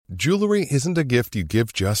Jewelry isn't a gift you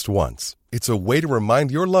give just once. It's a way to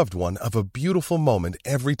remind your loved one of a beautiful moment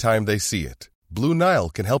every time they see it. Blue Nile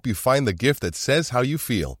can help you find the gift that says how you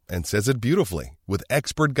feel and says it beautifully, with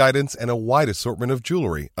expert guidance and a wide assortment of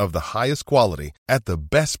jewelry of the highest quality at the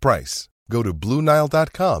best price. Go to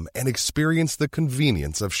BlueNile.com and experience the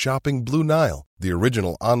convenience of shopping Blue Nile, the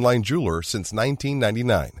original online jeweler since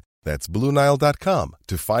 1999. That's BlueNile.com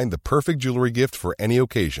to find the perfect jewelry gift for any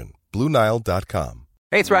occasion. BlueNile.com.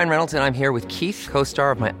 Hey, it's Ryan Reynolds, and I'm here with Keith,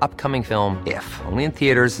 co-star of my upcoming film, If, only in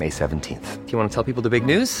theaters May 17th. Do you want to tell people the big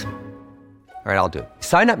news? All right, I'll do it.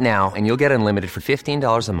 Sign up now and you'll get unlimited for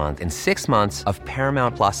 $15 a month and 6 months of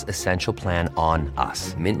Paramount Plus Essential Plan on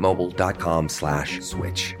us.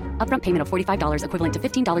 MintMobile.com/switch. Upfront payment of $45 equivalent to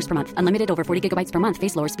 $15 per month. Unlimited over 40 gigabytes per month.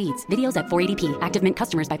 Face lower speeds. Videos at 480p. Active Mint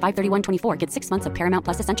customers by 531.24 get 6 months of Paramount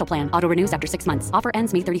Plus Essential Plan. Auto renews after 6 months. Offer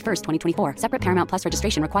ends May 31st, 2024. Separate Paramount Plus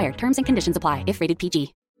registration required. Terms and conditions apply if rated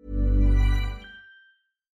PG.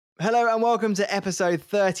 Hello and welcome to episode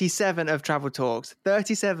 37 of Travel Talks.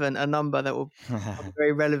 37, a number that will be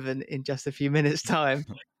very relevant in just a few minutes' time.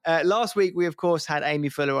 Last week, we, of course, had Amy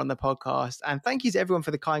Fuller on the podcast. And thank you to everyone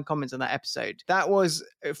for the kind comments on that episode. That was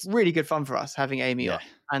really good fun for us, having Amy on.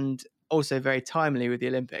 And also very timely with the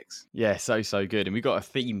Olympics. Yeah, so good. And we've got a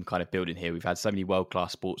theme kind of building here. We've had so many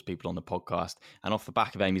world-class sports people on the podcast. And off the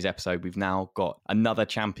back of Amy's episode, we've now got another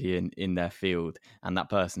champion in their field. And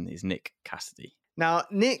that person is Nick Cassidy. Now,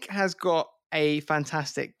 Nick has got a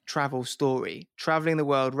fantastic travel story, traveling the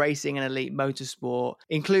world, racing an elite motorsport,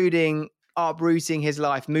 including uprooting his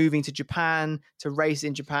life, moving to Japan to race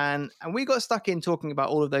in Japan. And we got stuck in talking about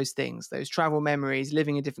all of those things, those travel memories,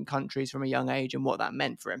 living in different countries from a young age and what that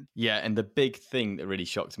meant for him. Yeah, and the big thing that really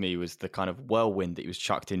shocked me was the kind of whirlwind that he was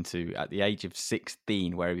chucked into at the age of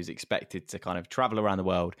 16, where he was expected to kind of travel around the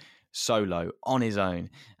world solo on his own.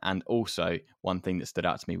 And also one thing that stood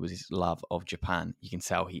out to me was his love of Japan. You can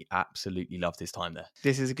tell he absolutely loved his time there.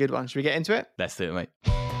 This is a good one. Should we get into it? Let's do it, mate.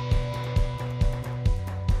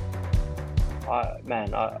 I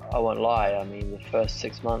won't lie. I mean, the first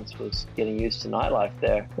 6 months was getting used to nightlife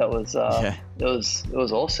there. That was it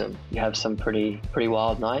was awesome. You have some pretty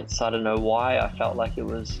wild nights. I don't know why I felt like it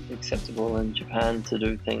was acceptable in Japan to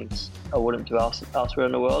do things I wouldn't do elsewhere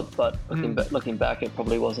in the world. But looking back, it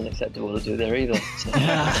probably wasn't acceptable to do there either. So.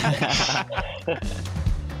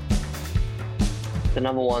 The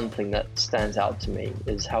number one thing that stands out to me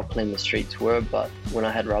is how clean the streets were, but when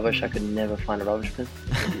I had rubbish, I could never find a rubbish bin.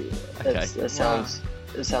 Okay. It sounds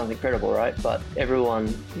incredible, right? But everyone,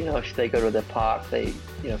 if they go to the park, for a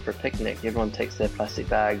picnic, everyone takes their plastic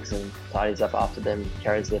bags and tidies up after them,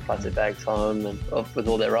 carries their plastic bags home and with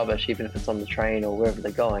all their rubbish, even if it's on the train or wherever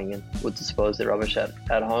they're going, and would dispose their rubbish at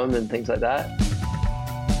home and things like that.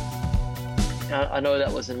 I know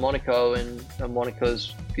that was in Monaco, and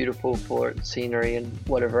Monaco's beautiful for its scenery and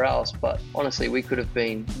whatever else, but honestly, we could have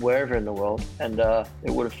been wherever in the world, and it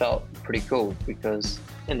would have felt pretty cool, because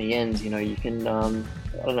in the end, you can,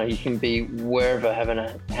 you can be wherever having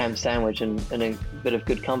a ham sandwich and a bit of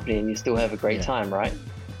good company, and you still have a great time, right?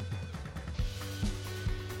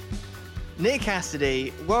 Nick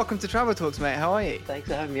Cassidy, welcome to Travel Talks, mate. How are you? Thanks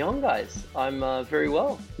for having me on, guys. I'm very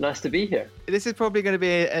well. Nice to be here. This is probably going to be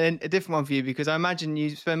a different one for you, because I imagine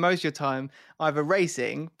you spend most of your time either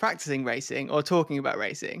practicing racing, or talking about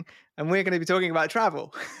racing. And we're going to be talking about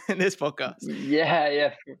travel in this podcast.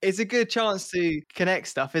 Yeah. It's a good chance to connect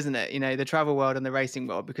stuff, isn't it? The travel world and the racing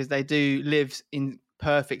world, because they do live in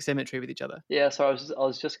perfect symmetry with each other. Yeah, so I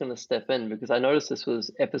was just going to step in, because I noticed this was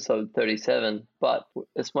episode 37, but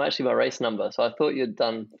it's actually my race number. So I thought you'd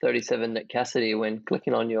done 37 Nick Cassidy when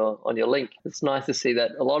clicking on your link. It's nice to see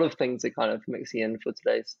that a lot of things are kind of mixing in for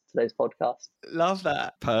today's podcast. Love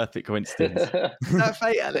that. Perfect coincidence. Is that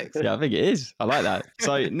fate, Alex? Yeah, I think it is. I like that.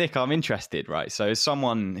 So Nick, I'm interested, right? So as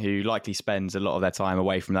someone who likely spends a lot of their time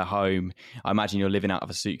away from their home, I imagine you're living out of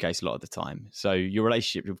a suitcase a lot of the time. So your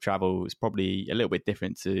relationship with travel is probably a little bit different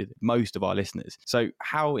to most of our listeners. So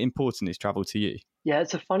how important is travel to you? Yeah,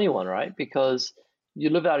 it's a funny one, right? Because you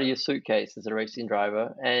live out of your suitcase as a racing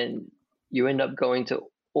driver, and you end up going to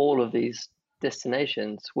all of these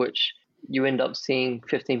destinations, which you end up seeing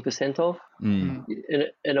 15% of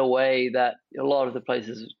in a way that a lot of the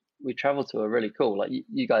places we travel to are really cool. Like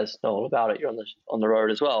you guys know all about it. You're on the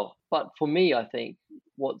road as well. But for me, I think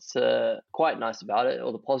what's quite nice about it,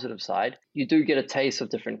 or the positive side, you do get a taste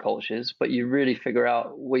of different cultures, but you really figure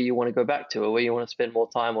out where you want to go back to, or where you want to spend more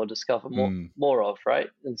time or discover more of,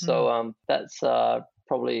 right? And so that's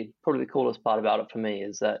probably the coolest part about it for me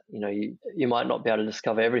is that, you know, you might not be able to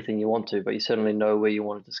discover everything you want to, but you certainly know where you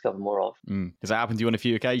want to discover more of. Has that happened to you on a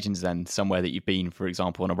few occasions then, somewhere that you've been, for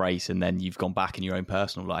example, on a race, and then you've gone back in your own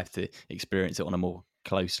personal life to experience it on a more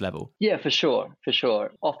close level? Yeah, for sure.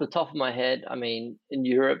 Off the top of my head, I mean, in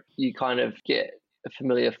Europe, you kind of get a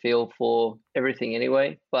familiar feel for everything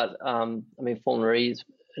anyway. But I mean, Formula E is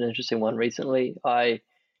an interesting one recently. I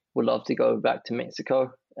would love to go back to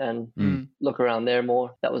Mexico and look around there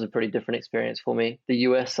more. That was a pretty different experience for me. The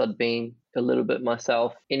US, I'd been a little bit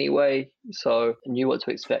myself anyway, so I knew what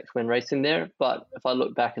to expect when racing there. But if I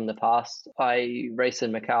look back in the past, I raced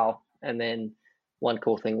in Macau, and then one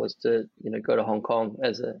cool thing was to, you know, go to Hong Kong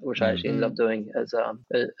which I actually ended up doing as a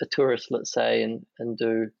tourist, let's say, and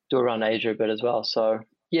do around Asia a bit as well. So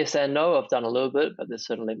yes and no, I've done a little bit, but there's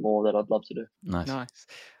certainly more that I'd love to do. Nice.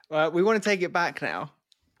 We want to take it back now,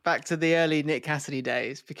 back to the early Nick Cassidy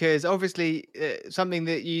days, because obviously something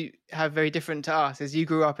that you have very different to us is you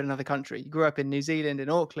grew up in another country. You grew up in New Zealand, in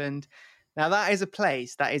Auckland. Now, that is a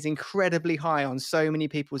place that is incredibly high on so many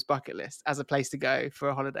people's bucket list as a place to go for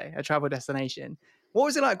a holiday, a travel destination. What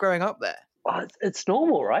was it like growing up there? Well, it's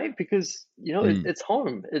normal, right? Because, you know, it's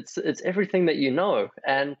home. It's everything that you know.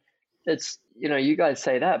 And it's, you know, you guys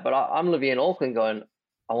say that, but I'm living in Auckland going,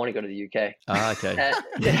 I want to go to the UK. Okay.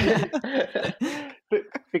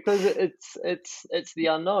 Because it's the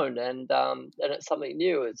unknown, and it's something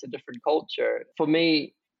new. It's a different culture. For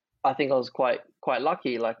me, I think I was quite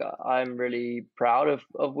lucky. Like, I'm really proud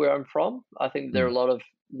of where I'm from. I think there are a lot of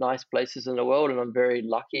nice places in the world, and I'm very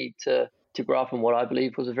lucky to grow up in what I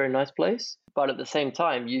believe was a very nice place. But at the same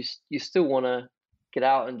time, you still want to get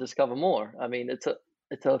out and discover more. I mean, it's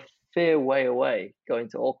a fair way away going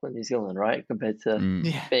to Auckland, New Zealand, right, compared to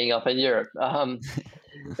being up in Europe.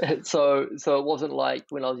 So it wasn't like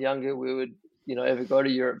when I was younger we would, you know, ever go to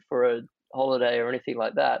Europe for a holiday or anything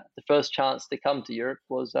like that. The first chance to come to Europe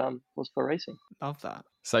was for racing. Love that.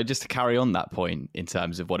 So just to carry on that point in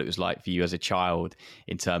terms of what it was like for you as a child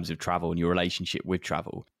in terms of travel and your relationship with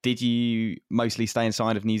travel, did you mostly stay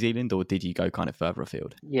inside of New Zealand, or did you go kind of further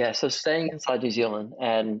afield? Yeah, so staying inside New Zealand,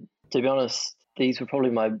 and to be honest, these were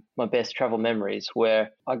probably my best travel memories,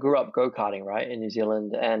 where I grew up go-karting, right, in New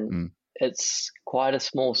Zealand, and it's quite a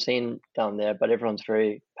small scene down there, but everyone's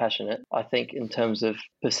very passionate. I think in terms of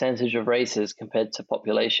percentage of races compared to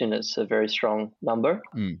population, it's a very strong number.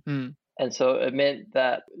 And so it meant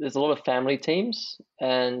that there's a lot of family teams,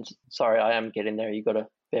 and sorry, I am getting there. You got to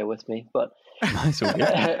bear with me, but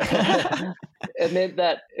it meant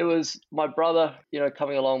that it was my brother, you know,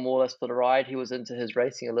 coming along more or less for the ride. He was into his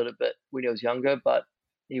racing a little bit when he was younger, but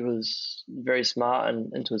he was very smart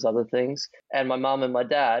and into his other things. And my mum and my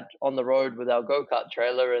dad on the road with our go-kart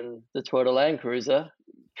trailer and the Toyota Land Cruiser,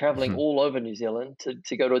 traveling all over New Zealand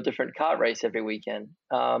to go to a different kart race every weekend.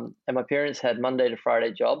 And my parents had Monday to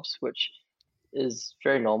Friday jobs, which is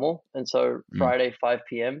very normal. And so Friday, 5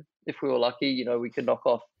 p.m., if we were lucky, you know, we could knock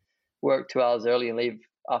off work 2 hours early and leave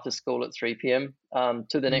after school at 3 p.m.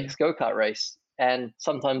 To the next go-kart race. And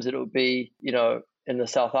sometimes it would be, you know, in the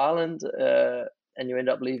South Island, and you end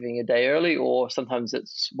up leaving a day early, or sometimes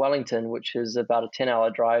it's Wellington, which is about a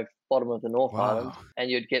 10-hour drive bottom of the North Island, and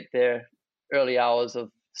you'd get there early hours of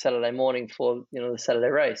Saturday morning for, you know, the Saturday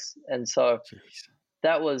race. And so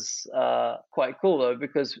that was quite cool, though,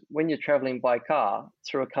 because when you're traveling by car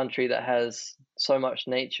through a country that has so much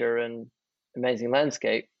nature and amazing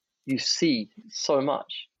landscape, you see so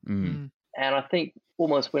much. And I think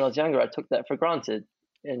almost when I was younger, I took that for granted.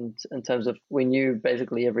 In terms of, we knew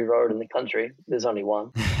basically every road in the country. There's only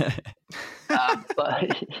one.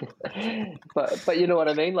 But you know what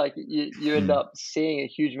I mean? Like you end up seeing a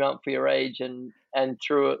huge amount for your age, and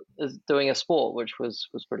through it as doing a sport, which was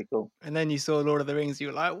pretty cool. And then you saw Lord of the Rings, you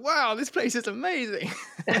were like, wow, this place is amazing.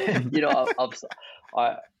 You know,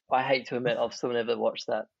 I hate to admit, I've still never watched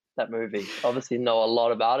that movie. Obviously know a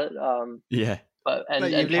lot about it. But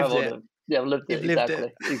you've lived it. Yeah, I've lived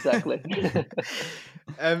it. Exactly.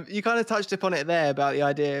 You kind of touched upon it there about the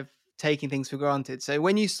idea of taking things for granted. So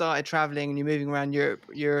when you started traveling and you're moving around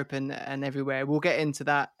Europe and everywhere, we'll get into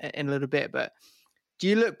that in a little bit, but do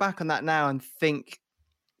you look back on that now and think,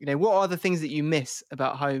 you know, what are the things that you miss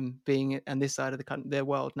about home being on this side of the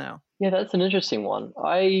world now? Yeah, that's an interesting one.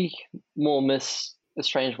 I more miss a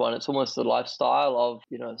strange one. It's almost the lifestyle of,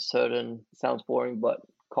 you know, certain, sounds boring, but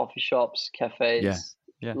coffee shops, cafes,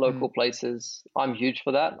 local places. I'm huge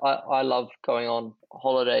for that. I love going on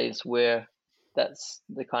holidays where that's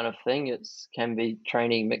the kind of thing. It can be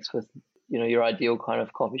training mixed with, you know, your ideal kind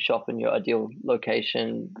of coffee shop and your ideal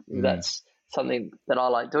location. That's something that I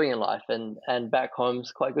like doing in life, and back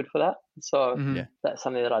home's quite good for that. So Mhm. that's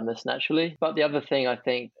something that I miss naturally. But the other thing I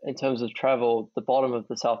think in terms of travel, the bottom of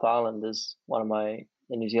the South Island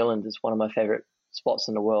in New Zealand is one of my favorite spots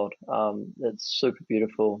in the world. It's super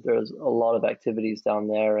beautiful. There's a lot of activities down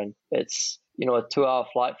there, and it's a 2-hour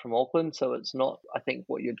flight from Auckland, so it's not, I think,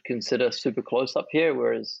 what you'd consider super close up here,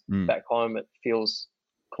 whereas back home it feels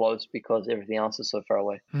close because everything else is so far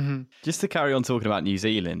away. Mm-hmm. Just to carry on talking about New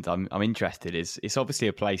Zealand, I'm interested. It's obviously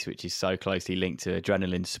a place which is so closely linked to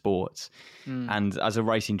adrenaline sports. And as a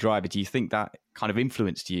racing driver, do you think that kind of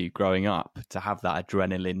influenced you growing up to have that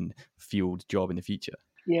adrenaline fueled job in the future?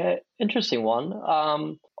 Yeah, interesting one.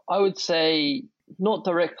 I would say not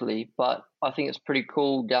directly, but I think it's pretty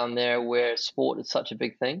cool down there where sport is such a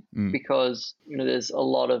big thing because there's a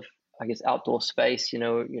lot of, I guess, outdoor space. In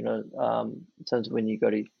terms of when you go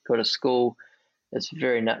to school, it's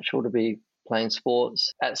very natural to be playing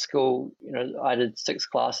sports. At school, I did 6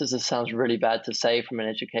 classes. This sounds really bad to say from an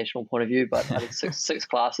educational point of view, but I did six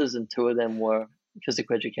classes, and 2 of them were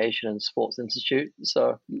physical education and sports institute.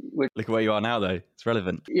 So look at where you are now, though. It's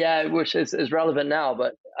relevant. Yeah, which is relevant now,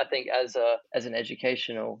 but I think as an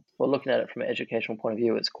educational, well, looking at it from an educational point of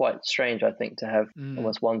view, it's quite strange, I think, to have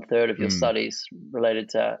almost 1/3 of your studies related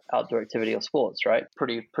to outdoor activity or sports, right?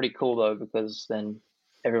 Pretty cool though, because then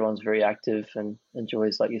everyone's very active and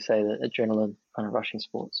enjoys, like you say, the adrenaline kind of rushing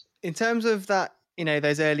sports. In terms of that,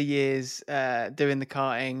 those early years doing the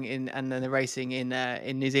karting and then the racing in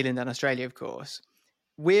New Zealand and Australia, of course.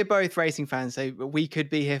 We're both racing fans, so we could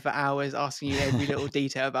be here for hours asking you every little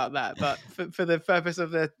detail about that. But for the purpose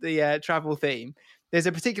of the travel theme, there's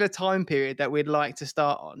a particular time period that we'd like to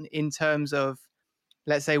start on in terms of,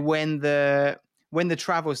 let's say, when the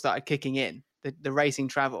travel started kicking in, the racing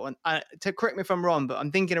travel. And to correct me if I'm wrong, but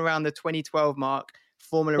I'm thinking around the 2012 mark,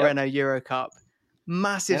 Formula Renault Euro Cup,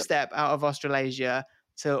 massive step out of Australasia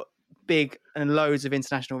to big and loads of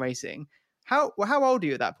international racing. How old are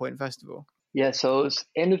you at that point, first of all? Yeah, so it was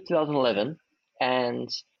end of 2011. And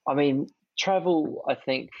I mean, travel, I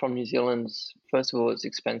think, from New Zealand, first of all, it's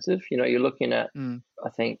expensive. You're looking at, I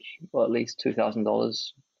think, at least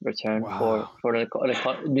 $2,000 return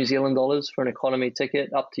for New Zealand dollars for an economy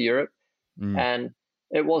ticket up to Europe. And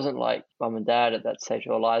it wasn't like mum and dad at that stage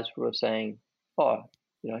of our lives were saying, oh,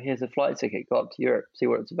 here's a flight ticket, go up to Europe, see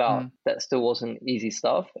what it's about. That still wasn't easy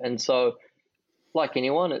stuff. And so, like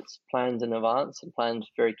anyone, it's planned in advance and planned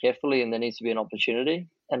very carefully, and there needs to be an opportunity.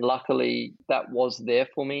 And luckily, that was there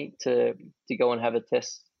for me to go and have a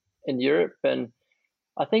test in Europe. And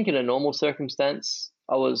I think in a normal circumstance,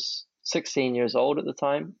 I was 16 years old at the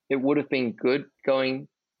time. It would have been good going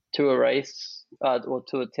to a race or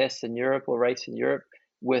to a test in Europe or race in Europe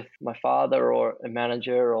with my father or a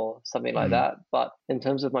manager or something like that. But in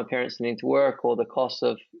terms of my parents needing to work or the cost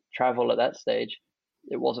of travel at that stage,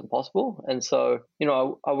 it wasn't possible. And so,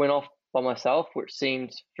 I went off by myself, which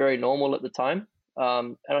seemed very normal at the time.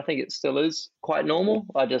 And I think it still is quite normal.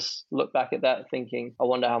 I just look back at that thinking, I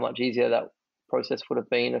wonder how much easier that process would have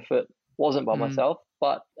been if it wasn't by myself.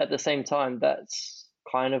 But at the same time, that's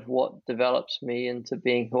kind of what develops me into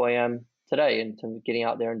being who I am today, in terms of getting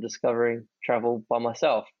out there and discovering travel by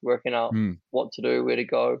myself, working out what to do, where to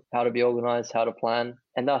go, how to be organized, how to plan.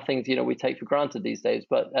 And there are things, we take for granted these days,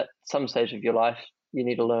 but at some stage of your life, you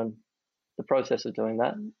need to learn the process of doing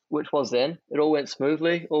that, which was then. It all went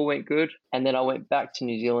smoothly, all went good. And then I went back to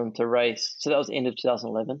New Zealand to race. So that was the end of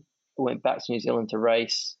 2011. I went back to New Zealand to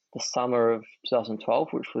race the summer of 2012,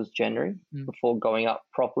 which was January, before going up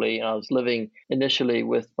properly. And I was living initially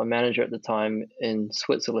with my manager at the time in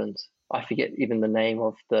Switzerland. I forget even the name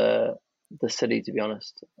of the city, to be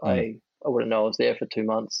honest. I wouldn't know. I was there for 2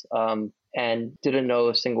 months and didn't know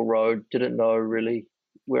a single road, didn't know really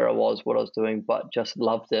where I was, what I was doing, but just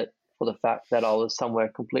loved it for the fact that I was somewhere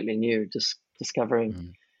completely new, just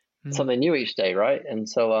discovering something new each day, right? And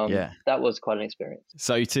so that was quite an experience.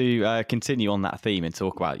 So to continue on that theme and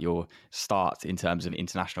talk about your start in terms of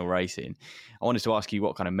international racing, I wanted to ask you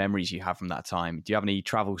what kind of memories you have from that time. Do you have any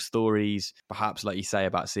travel stories, perhaps like you say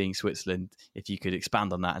about seeing Switzerland, if you could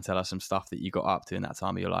expand on that and tell us some stuff that you got up to in that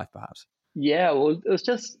time of your life, perhaps? Yeah, well, it was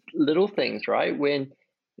just little things, right? When,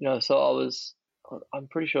 so I'm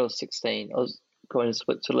pretty sure I was 16. I was going to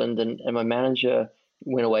Switzerland and my manager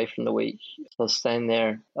went away from the week. So I was staying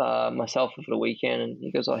there myself for the weekend, and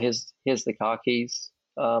he goes, oh, here's the car keys.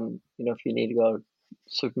 If you need to go to the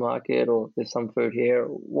supermarket or there's some food here,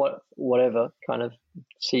 or whatever, kind of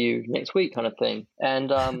see you next week kind of thing.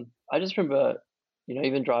 And I just remember,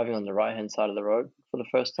 even driving on the right-hand side of the road for the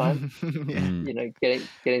first time, getting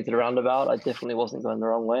to the roundabout, I definitely wasn't going the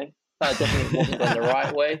wrong way. Definitely wasn't going the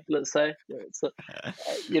right way, let's say. So,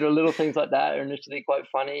 little things like that are initially quite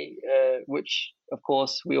funny, which, of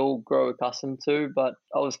course, we all grow accustomed to. But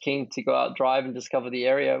I was keen to go out, drive, and discover the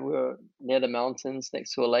area. We were near the mountains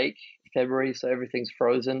next to a lake, February, so everything's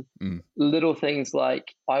frozen. Little things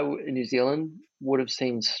like in New Zealand would have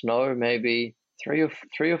seen snow maybe three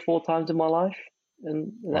or four times in my life.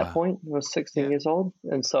 And at that point, I was 16 years old.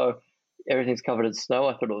 And so everything's covered in snow.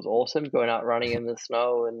 I thought it was awesome going out running in the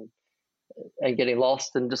snow and getting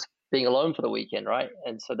lost and just being alone for the weekend, right?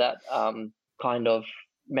 And so that kind of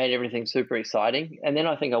made everything super exciting. And then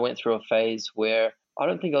I think I went through a phase where I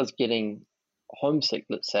don't think I was getting homesick,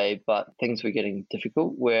 let's say, but things were getting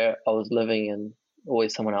difficult, where I was living in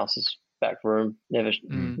always someone else's back room, never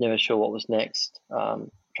sure what was next.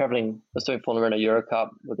 Traveling, I was doing Formula Renault Euro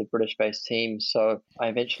Cup with a British-based team, so I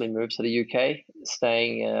eventually moved to the UK,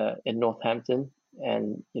 staying in Northampton,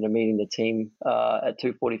 and meeting the team at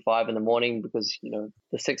 2:45 in the morning, because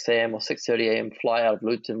the 6 a.m. or 6:30 a.m. flight out of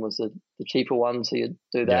Luton was the cheaper one, so you'd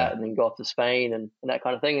do that and then go off to Spain and that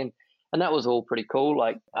kind of thing, and that was all pretty cool.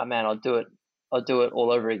 Like, oh man, I'll do it all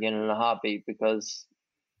over again in a heartbeat, because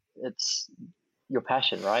it's your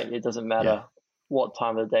passion, right? It doesn't matter what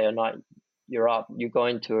time of the day or night you're up. You're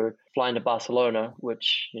going to flying to Barcelona,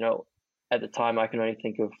 which at the time I can only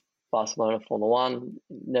think of Barcelona Formula One,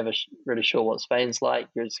 never really sure what Spain's like.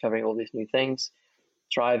 You're discovering all these new things.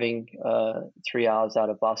 Driving 3 hours out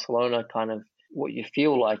of Barcelona, kind of what you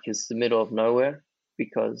feel like is the middle of nowhere,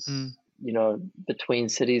 because between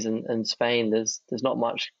cities and Spain there's not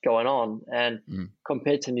much going on, and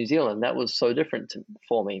compared to New Zealand, that was so different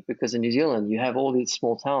for me, because in New Zealand you have all these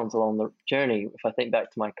small towns along the journey. If I think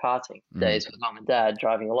back to my karting days with mum and dad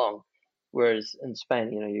driving along, whereas in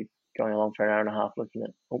Spain you're going along for an hour and a half looking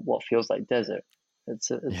at what feels like desert. It's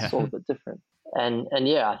all a bit different. And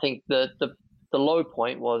I think the low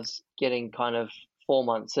point was getting kind of 4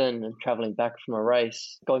 months in and traveling back from a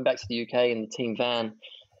race, going back to the UK in the team van,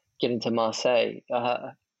 getting to Marseille.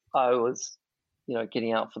 I was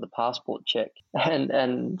getting out for the passport check,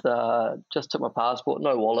 and just took my passport,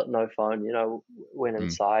 no wallet, no phone, went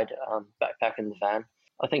inside, back in the van.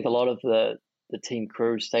 I think a lot of the team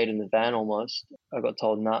crew stayed in the van almost. I got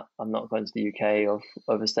told, nah, I'm not going to the UK. I've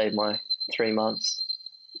overstayed my 3 months.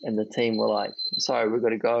 And the team were like, sorry, we've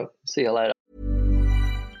got to go. See you later.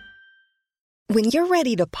 When you're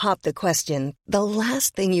ready to pop the question, the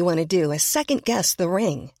last thing you want to do is second-guess the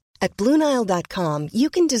ring. At BlueNile.com, you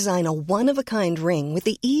can design a one-of-a-kind ring with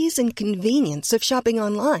the ease and convenience of shopping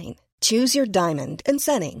online. Choose your diamond and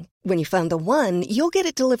setting. When you find the one, you'll get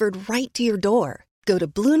it delivered right to your door. Go to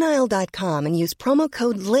BlueNile.com and use promo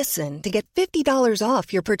code LISTEN to get $50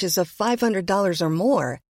 off your purchase of $500 or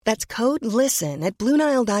more. That's code LISTEN at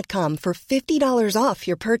BlueNile.com for $50 off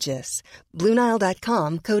your purchase.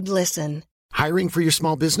 BlueNile.com, code LISTEN. Hiring for your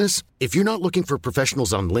small business? If you're not looking for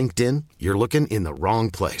professionals on LinkedIn, you're looking in the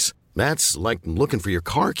wrong place. That's like looking for your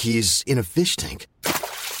car keys in a fish tank.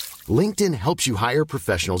 LinkedIn helps you hire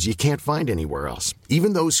professionals you can't find anywhere else,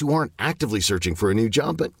 even those who aren't actively searching for a new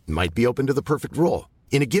job but might be open to the perfect role.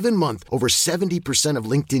 In a given month, over 70% of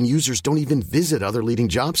LinkedIn users don't even visit other leading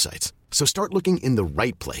job sites. So start looking in the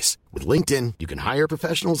right place. With LinkedIn, you can hire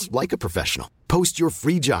professionals like a professional. Post your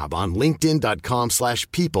free job on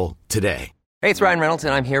linkedin.com/people today. Hey, it's Ryan Reynolds,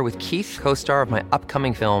 and I'm here with Keith, co-star of my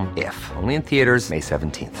upcoming film, If, only in theaters May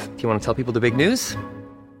 17th. Do you want to tell people the big news?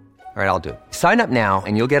 All right, I'll do it. Sign up now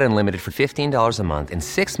and you'll get unlimited for $15 a month and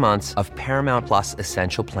 6 months of Paramount Plus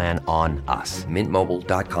Essential Plan on us.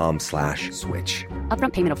 MintMobile.com/switch.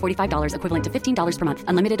 Upfront payment of $45 equivalent to $15 per month.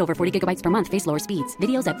 Unlimited over 40 gigabytes per month. Face lower speeds.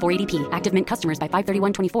 Videos at 480p. Active Mint customers by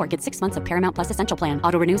 531.24 get 6 months of Paramount Plus Essential Plan.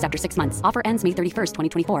 Auto renews after 6 months. Offer ends May 31st,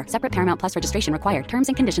 2024. Separate Paramount Plus registration required. Terms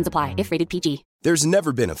and conditions apply if rated PG. There's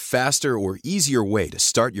never been a faster or easier way to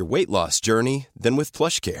start your weight loss journey than with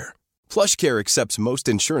PlushCare. PlushCare accepts most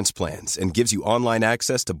insurance plans and gives you online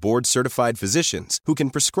access to board-certified physicians who can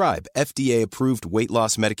prescribe FDA-approved weight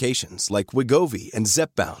loss medications like Wegovy and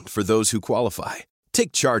Zepbound for those who qualify.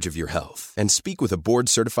 Take charge of your health and speak with a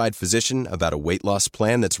board-certified physician about a weight loss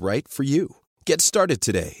plan that's right for you. Get started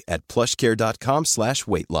today at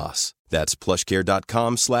plushcare.com/weight-loss. That's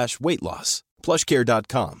plushcare.com/weight-loss.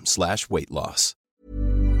 plushcare.com/weight-loss.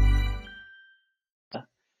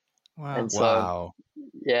 Wow. And so,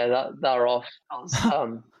 yeah, that were off. I was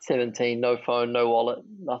 17, no phone, no wallet,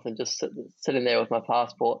 nothing, just sitting there with my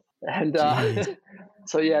passport. And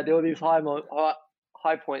so, yeah, there were these high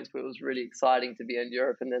points where it was really exciting to be in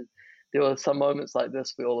Europe. And then there were some moments like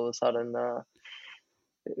this where all of a sudden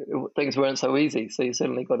things weren't so easy. So you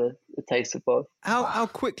certainly got a taste of both. How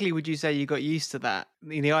quickly would you say you got used to that?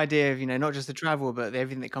 The idea of, not just the travel, but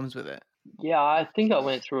everything that comes with it. Yeah, I think I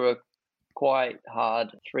went through a quite hard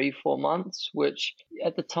 3-4 months, which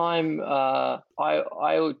at the time I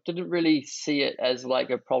didn't really see it as like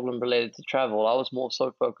a problem related to travel. I was more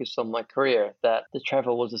so focused on my career that the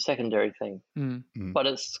travel was a secondary thing. But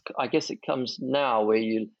I guess it comes now where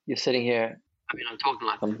you're sitting here. I mean, I'm talking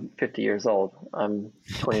like I'm 50 years old. I'm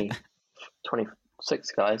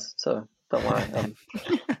 26, guys, so don't worry.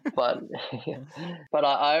 But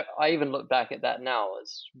I even look back at that now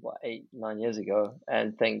as 8-9 years ago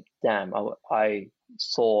and think, damn, I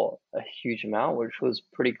saw a huge amount, which was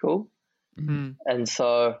pretty cool. And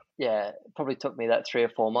so, yeah, it probably took me that 3 or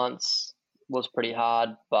 4 months. Was pretty hard,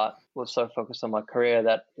 but was so focused on my career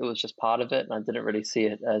that it was just part of it, and I didn't really see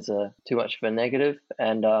it as too much of a negative.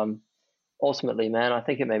 And ultimately, man, I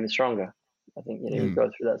think it made me stronger. I think you go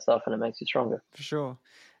through that stuff and it makes you stronger. For sure.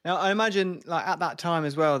 Now, I imagine like at that time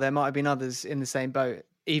as well, there might have been others in the same boat,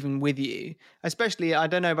 even with you. Especially, I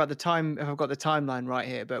don't know about the time, if I've got the timeline right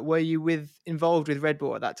here, but were you involved with Red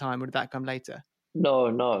Bull at that time, or did that come later? No,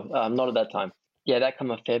 not at that time. Yeah, that came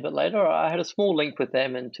a fair bit later. I had a small link with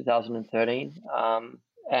them in 2013,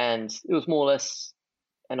 and it was more or less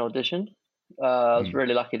an audition. I was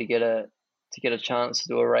really lucky to get a chance to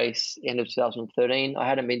do a race end of 2013. I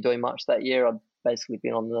hadn't been doing much that year. I'd basically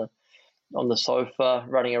been on the sofa,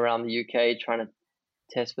 running around the UK, trying to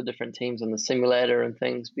test for different teams on the simulator and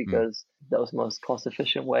things, because that was the most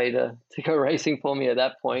cost-efficient way to go racing for me at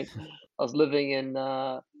that point. I was living in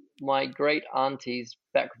my great auntie's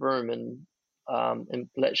back room in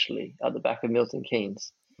Bletchley at the back of Milton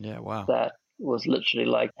Keynes. Yeah, wow. That was literally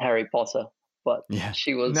like Harry Potter, but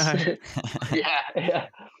she was, yeah.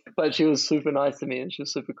 But she was super nice to me and she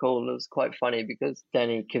was super cool. And it was quite funny because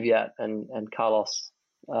Danny Kvyat and Carlos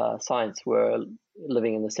Sainz were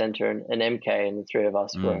living in the center in MK, and the three of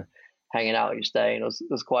us were hanging out each day. And it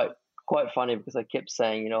was quite funny because I kept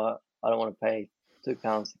saying, I don't want to pay £2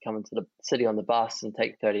 to come into the city on the bus and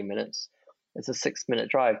take 30 minutes. It's a 6-minute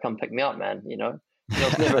drive. Come pick me up, man. It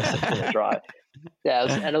was never a 6-minute drive. Yeah,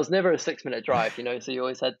 it was never a 6-minute drive. So you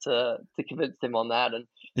always had to convince him on that.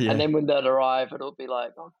 And then when they'd arrive, it'll be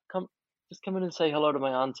like, oh, just come in and say hello to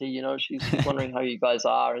my auntie. She's wondering how you guys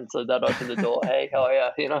are, and so they'd open the door. Hey, how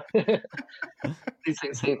are you? These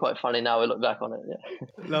things seem quite funny now. We look back on it. Yeah,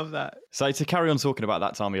 love that. So to carry on talking about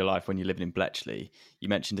that time of your life when you're living in Bletchley, you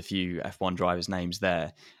mentioned a few F1 drivers' names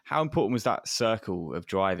there. How important was that circle of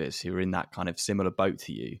drivers who were in that kind of similar boat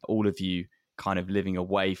to you? All of you kind of living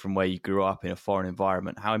away from where you grew up in a foreign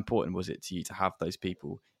environment. How important was it to you to have those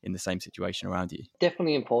people in the same situation around you?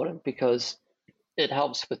 Definitely important, because it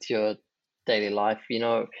helps with your daily life.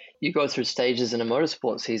 You go through stages in a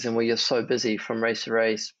motorsport season where you're so busy from race to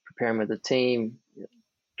race, preparing with the team,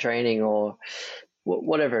 training, or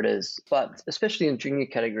whatever it is. But especially in junior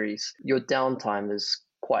categories, your downtime is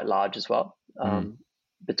quite large as well.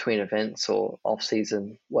 Between events or off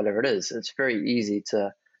season, whatever it is, it's very easy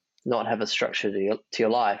to not have a structure to your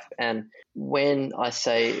life. And when I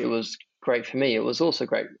say it was great for me, it was also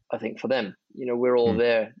great, I think, for them. We're all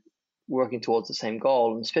there working towards the same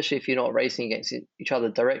goal, and especially if you're not racing against each other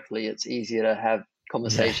directly, it's easier to have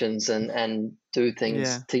conversations and do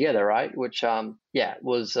things together, right? Which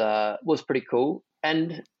was pretty cool.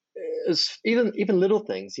 And it's even little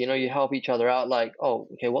things, you help each other out, like, oh,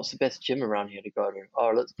 okay, what's the best gym around here to go to?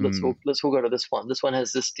 Oh, let's all go to this one. This one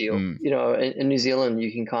has this deal. In New Zealand,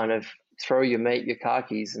 you can kind of throw your mate your car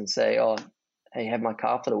keys and say, oh, hey, have my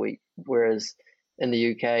car for the week. Whereas in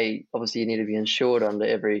the UK, obviously you need to be insured under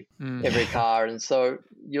every car. And so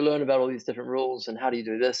you learn about all these different rules and how do you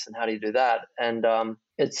do this and how do you do that. And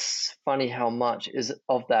it's funny how much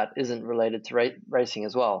of that isn't related to racing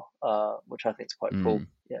as well, which I think is quite cool.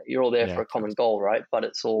 Yeah, you're all there for a common goal, right? But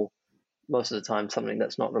it's all, most of the time, something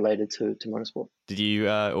that's not related to motorsport. Did you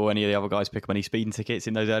or any of the other guys pick up any speeding tickets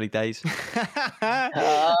in those early days?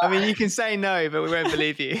 I mean, you can say no, but we won't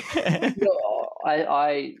believe you.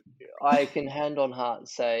 I can hand on heart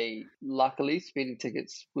say, luckily, speeding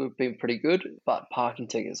tickets have been pretty good, but parking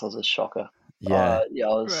tickets was a shocker. I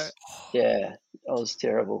was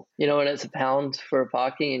terrible. And it's £1 for a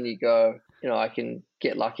parking, and you go, I can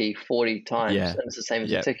get lucky 40 times, and it's the same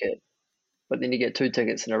as a ticket. But then you get 2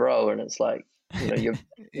 tickets in a row, and it's like, you're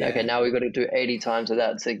okay. Now we've got to do 80 times of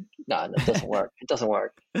that. So no, it doesn't work. It doesn't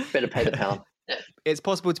work. Better pay the £1. Yeah. It's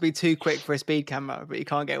possible to be too quick for a speed camera, but you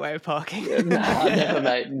can't get away with parking. Never,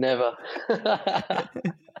 mate. Never.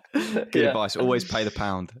 Good advice. Always pay the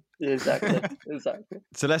 £1. Exactly.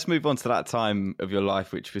 So let's move on to that time of your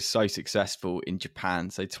life, which was so successful in Japan.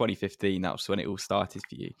 So 2015, that was when it all started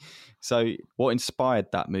for you. So what inspired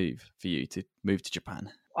that move for you to move to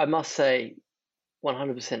Japan? I must say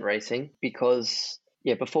 100% racing, because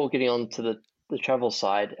before getting on to the travel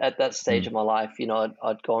side, at that stage of my life,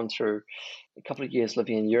 I'd gone through a couple of years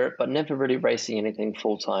living in Europe, but never really racing anything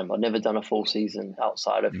full time. I'd never done a full season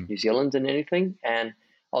outside of New Zealand in anything. And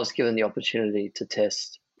I was given the opportunity to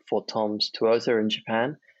test for Tom's Toyota in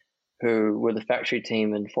Japan, who were the factory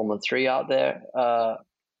team in Formula 3 out there.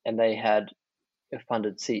 And they had a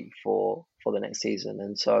funded seat for the next season.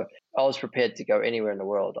 And so I was prepared to go anywhere in the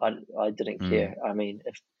world. I didn't care. I mean,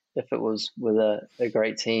 if it was with a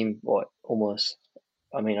great team, or almost,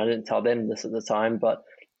 I mean, I didn't tell them this at the time, but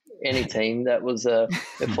any team that was a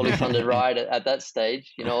fully funded ride at that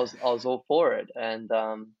stage, I was all for it. And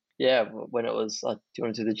when it was, do you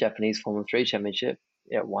want to do the Japanese Formula 3 Championship?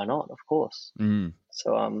 Yeah, why not? Of course.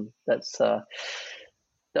 So that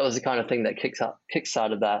was the kind of thing that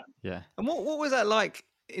kickstarted that. Yeah. And what was that like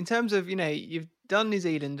in terms of, you've done New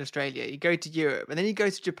Zealand, Australia, you go to Europe, and then you go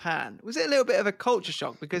to Japan. Was it a little bit of a culture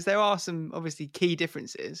shock? Because there are some obviously key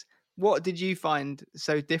differences. What did you find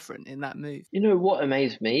so different in that move? What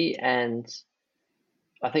amazed me, and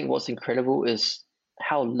I think what's incredible, is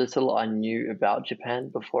how little I knew about Japan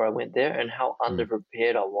before I went there, and how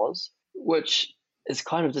underprepared I was, which is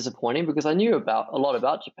kind of disappointing, because I knew a lot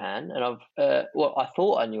about Japan, and I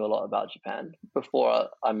thought I knew a lot about Japan before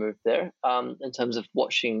I moved there, in terms of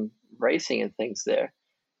watching racing and things there.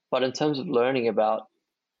 But in terms of learning about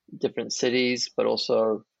different cities, but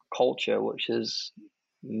also culture, which is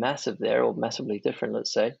massive there, or massively different,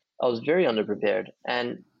 let's say, I was very underprepared,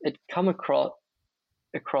 and it come across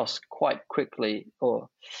quite quickly, or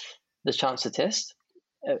the chance to test,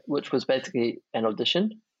 which was basically an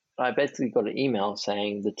audition. I basically got an email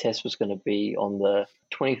saying the test was going to be on the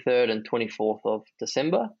 23rd and 24th of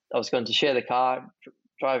December. I was going to share the car,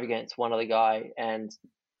 drive against one other guy, and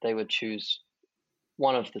they would choose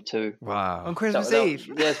one of the two. Wow. On Christmas Eve?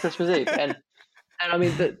 Yeah, it's Christmas Eve. And I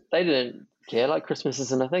mean, they didn't care. Like, Christmas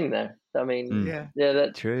isn't a thing there. I mean,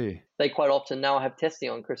 that's true. They quite often now have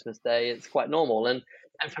testing on Christmas Day. It's quite normal. And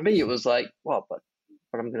for me, it was like, well, but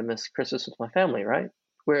I'm going to miss Christmas with my family, right?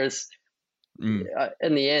 Whereas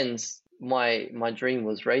in the end, my dream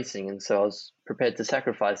was racing, and so I was prepared to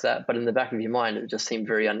sacrifice that. But in the back of your mind, it just seemed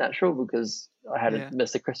very unnatural, because I hadn't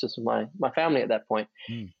missed a Christmas with my family at that point.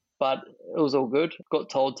 But it was all good.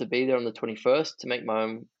 Got told to be there on the 21st to make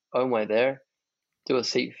my own way there, do a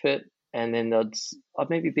seat fit, and then I'd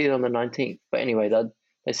maybe be there on the 19th. But anyway,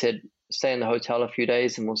 they said, stay in the hotel a few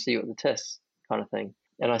days and we'll see you at the test, kind of thing.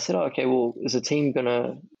 And I said, okay, well, is the team going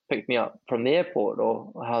to pick me up from the airport,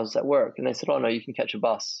 or how does that work? And they said, oh, no, you can catch a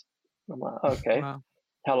bus. I'm like, okay. Wow.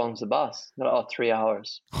 How long's the bus? They're like, 3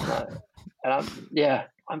 hours. And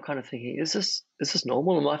I'm kind of thinking, is this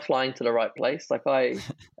normal? Am I flying to the right place? Like,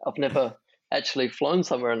 I've never actually flown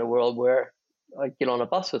somewhere in the world where I get on a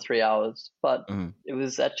bus for 3 hours, but it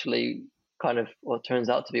was actually kind of what turns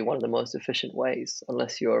out to be one of the most efficient ways,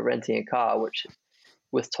 unless you're renting a car, which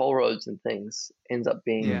with toll roads and things ends up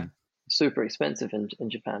being super expensive in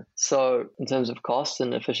Japan. So in terms of cost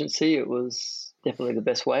and efficiency, it was definitely the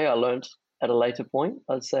best way. I learned at a later point,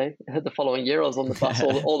 I'd say. The following year, I was on the bus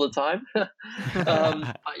all the time.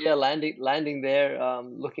 Landing there,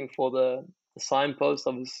 looking for the signpost.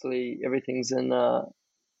 Obviously, everything's in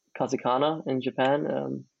katakana in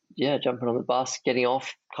Japan. Jumping on the bus, getting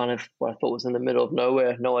off, kind of what I thought was in the middle of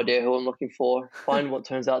nowhere, no idea who I'm looking for. Find what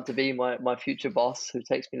turns out to be my future boss, who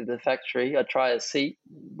takes me to the factory. I try a seat.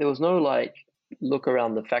 There was no look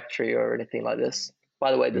around the factory or anything like this.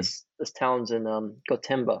 By the way, this town's in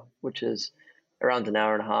Gotemba, which is around an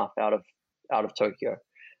hour and a half out of Tokyo,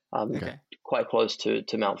 quite close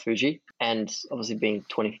to Mount Fuji. And obviously, being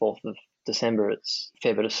 24th of December, it's a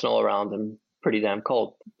fair bit of snow around and pretty damn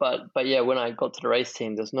cold. But when I got to the race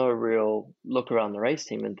team, there's no real look around the race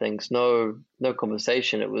team and things. No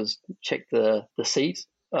conversation. It was check the seat.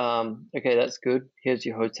 Okay, that's good. Here's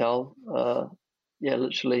your hotel.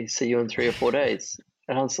 Literally see you in 3 or 4 days.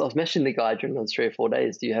 And I was messaging the guy during those 3 or 4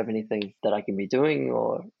 days. Do you have anything that I can be doing,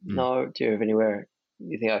 or no? Do you have anywhere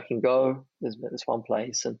you think I can go? There's one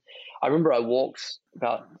place. And I remember I walked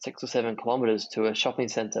about 6 or 7 kilometers to a shopping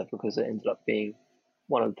center, because it ended up being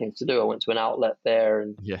one of the things to do. I went to an outlet there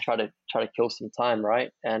and try to kill some time,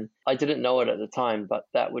 right? And I didn't know it at the time, but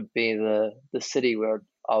that would be the city where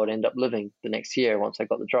I would end up living the next year once I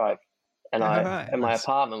got the drive. And my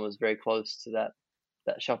apartment was very close to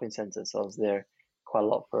that shopping center, so I was there quite a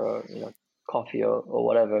lot for coffee or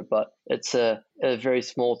whatever. But it's a very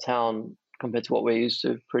small town compared to what we're used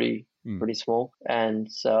to, pretty small, and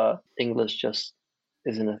English just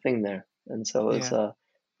isn't a thing there, and so it's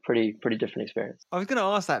pretty different experience. I was going to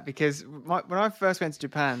ask that because when I first went to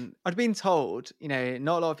Japan, I'd been told,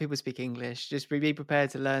 not a lot of people speak English. Just be prepared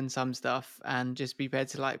to learn some stuff and just be prepared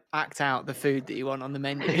to like act out the food that you want on the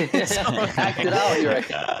menu. So act it out, you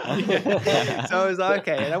reckon? So I was like,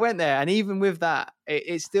 okay, and I went there, and even with that,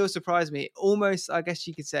 it still surprised me. Almost, I guess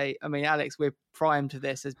you could say. I mean, Alex, we're primed to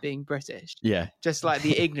this as being British. Yeah. Just like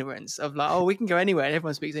the ignorance of like, oh, we can go anywhere and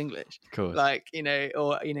everyone speaks English. Of course. Like,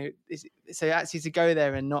 so actually to go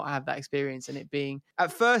there and not have that experience, and it being,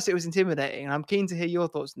 at first it was intimidating. And I'm keen to hear your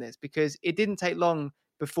thoughts on this, because it didn't take long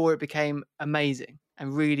before it became amazing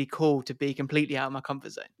and really cool to be completely out of my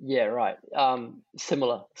comfort zone. Yeah, right.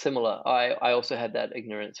 Similar. I also had that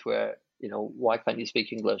ignorance where, why can't you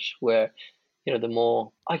speak English? Where, the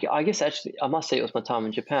more, I guess actually, I must say it was my time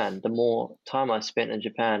in Japan. The more time I spent in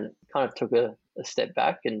Japan, kind of took a step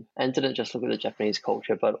back and didn't just look at the Japanese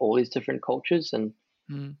culture, but all these different cultures. And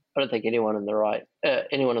I don't think anyone in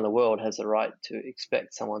the world has the right to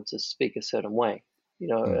expect someone to speak a certain way.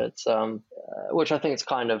 It's which I think is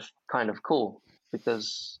kind of cool,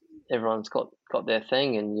 because everyone's got their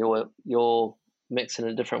thing, and you're mixed in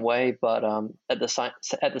a different way. But at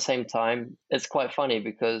the same time, it's quite funny,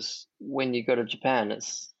 because when you go to Japan,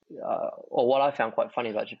 it's or what I found quite funny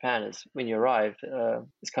about Japan is when you arrive,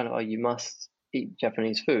 it's kind of, oh, you must eat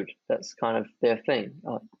Japanese food. That's kind of their thing.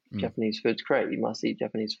 Japanese food's great. You must eat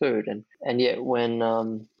Japanese food. And yet when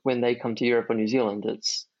they come to Europe or New Zealand,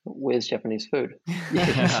 it's, where's Japanese food?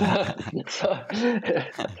 so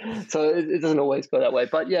it doesn't always go that way.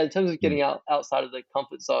 But yeah, in terms of getting outside of the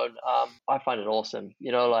comfort zone, I find it awesome.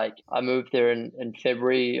 Like I moved there in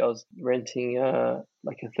February. I was renting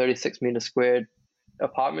like a 36 meter squared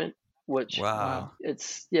apartment, which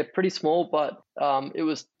it's pretty small, but it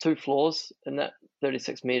was 2 floors, and that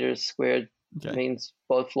 36 meters squared means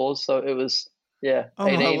both floors. So it was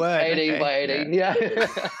 18 by 18. Yeah.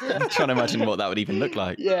 I'm trying to imagine what that would even look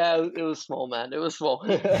like. Yeah, it was small, man. It was small.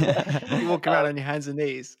 You walk around on your hands and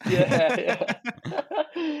knees. Yeah.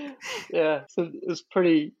 So it was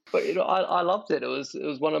pretty, but I loved it. It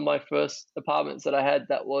was one of my first apartments that I had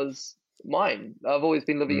that was mine. I've always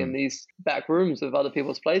been living in these back rooms of other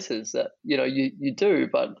people's places that you do,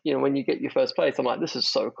 but when you get your first place, I'm like, this is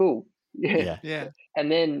so cool. Yeah.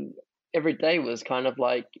 And then every day was kind of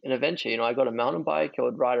like an adventure. I got a mountain bike. I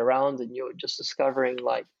would ride around, and you're just discovering,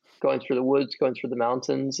 like, going through the woods, going through the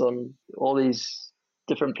mountains, on all these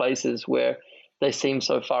different places where they seem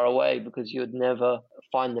so far away because you would never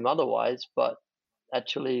find them otherwise, but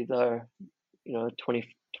actually they're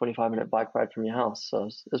 25-minute bike ride from your house. So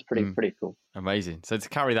it was pretty cool. Amazing. So to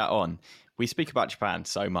carry that on, we speak about Japan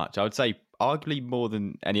so much. I would say arguably more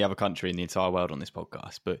than any other country in the entire world on this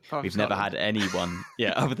podcast, but we've never had anyone,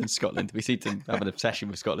 other than Scotland. We seem to have an obsession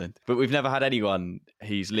with Scotland, but we've never had anyone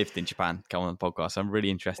who's lived in Japan come on the podcast. I'm really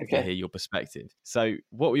interested to hear your perspective. So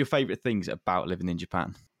what were your favorite things about living in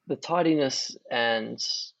Japan? The tidiness and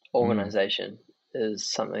organization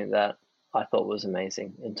is something that I thought was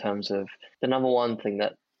amazing. In terms of, the number one thing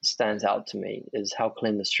that stands out to me is how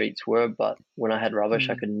clean the streets were, but when I had rubbish,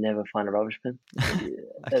 I could never find a rubbish bin.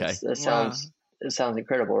 It sounds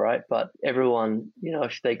incredible, right? But everyone,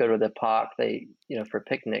 if they go to their park, they, for a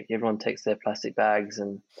picnic, everyone takes their plastic bags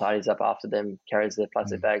and tidies up after them, carries their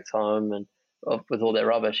plastic bags home, and with all their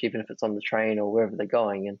rubbish, even if it's on the train or wherever they're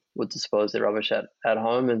going, and would dispose their rubbish at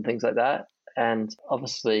home and things like that. And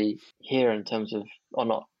obviously here, in terms of, or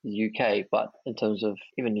not the UK, but in terms of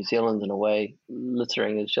even New Zealand, in a way,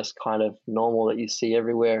 littering is just kind of normal that you see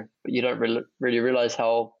everywhere, but you don't really realize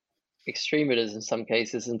how extreme it is in some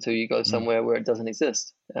cases until you go somewhere where it doesn't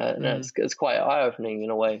exist. And it's quite eye-opening in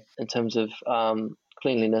a way, in terms of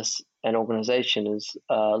cleanliness and organization, is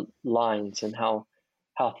lines and how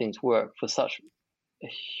things work for such a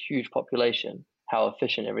huge population. How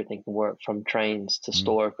efficient everything can work, from trains to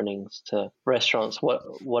store openings to restaurants,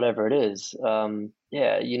 whatever it is.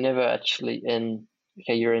 You're never actually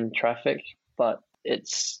you're in traffic, but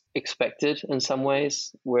it's expected in some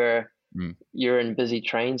ways, where you're in busy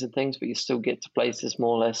trains and things, but you still get to places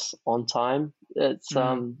more or less on time. It's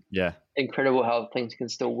incredible how things can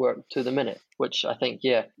still work to the minute, which I think,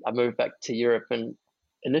 I moved back to Europe, and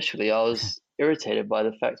initially I was irritated by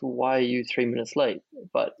the fact, why are you 3 minutes late?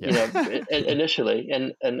 But initially,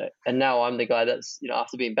 and now I'm the guy that's,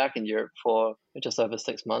 after being back in Europe for just over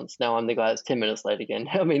 6 months, now I'm the guy that's 10 minutes late again.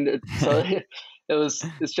 I mean,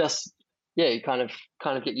 it's just you kind of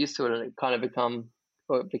get used to it, and it kind of become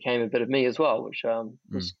it became a bit of me as well, which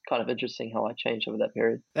was kind of interesting how I changed over that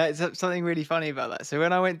period. That's something really funny about that. So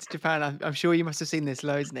when I went to Japan, I'm sure you must have seen this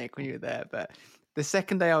loads, Nick, when you were there. But the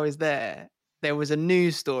second day I was there was a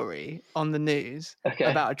news story on the news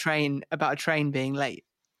about a train being late.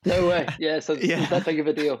 No way. Yeah, so it's that big of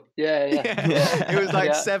a deal. Yeah. It was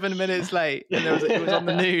like 7 minutes late, and it was on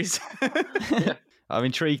the news. I'm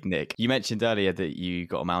intrigued, Nick. You mentioned earlier that you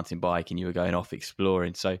got a mountain bike and you were going off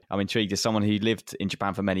exploring. So I'm intrigued, as someone who lived in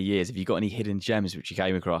Japan for many years, have you got any hidden gems which you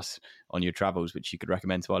came across on your travels which you could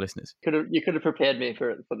recommend to our listeners? You could have prepared me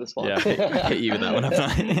for this one. Yeah, hit you with that one,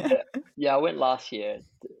 haven't I? Yeah, I went last year.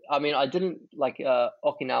 I mean, I didn't like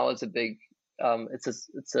Okinawa is a big.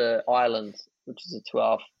 It's a island, which is a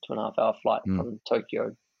 2.5 hour flight from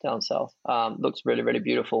Tokyo down south. Looks really, really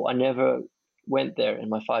beautiful. I never went there in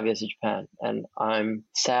my 5 years of Japan, and I'm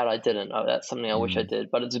sad I didn't. That's something I wish I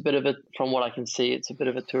did, but it's a bit of from what I can see, it's a bit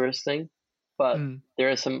of a tourist thing. But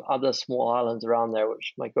there are some other small islands around there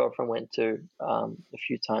which my girlfriend went to a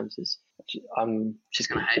few times. She's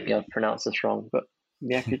gonna hate me, I've pronounced this wrong, but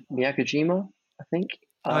Miyakojima, I think.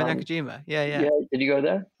 Nakajima, yeah. Did you go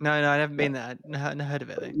there? No, I haven't been there. I haven't heard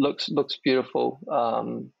of it though. Looks beautiful.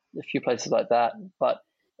 A few places like that, but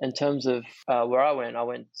in terms of where I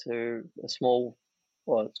went to a small,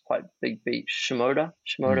 well, it's quite big beach, Shimoda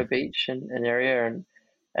Beach, an area,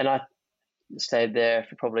 and I stayed there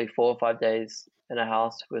for probably 4 or 5 days in a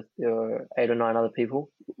house with 8 or 9 other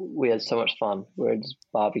people. We had so much fun. We were just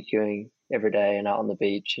barbecuing every day and out on the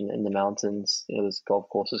beach and in the mountains. There's golf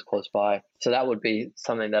courses close by. So that would be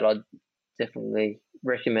something that I'd definitely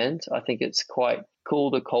recommend. I think it's quite cool,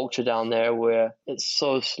 the culture down there, where it's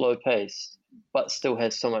so slow paced, but still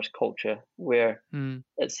has so much culture, where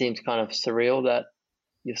it seems kind of surreal that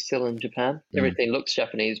you're still in Japan. Everything looks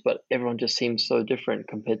Japanese, but everyone just seems so different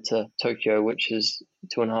compared to Tokyo, which is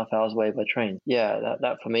 2.5 hours away by train. Yeah,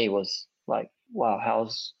 that for me was like, wow,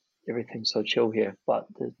 how's everything so chill here? But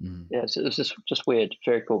so it was just weird.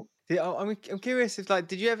 Very cool. I'm curious if, like,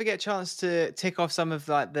 did you ever get a chance to tick off some of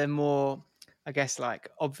like the more, I guess, like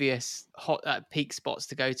obvious hot peak spots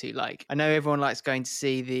to go to? Like, I know everyone likes going to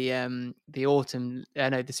see the autumn,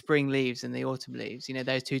 the spring leaves and the autumn leaves.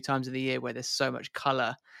 Those 2 times of the year where there's so much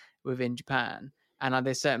color within Japan, and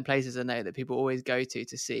there's certain places I know that people always go to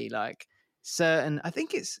see like certain. I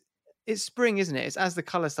think it's spring, isn't it? It's as the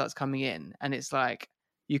color starts coming in, and it's like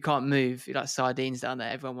you can't move. You're like sardines down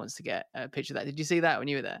there. Everyone wants to get a picture of that. Did you see that when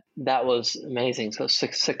you were there? That was amazing. So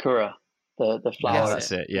Sakura. The flower,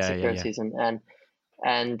 that's it. Yeah. season, and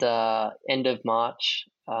end of March,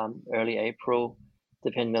 early April,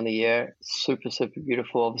 depending on the year, super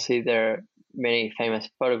beautiful. Obviously, there are many famous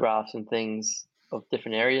photographs and things of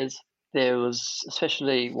different areas. There was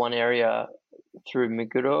especially one area through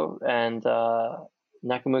Meguro and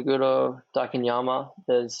Nakameguro, Daikanyama.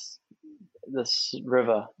 There's this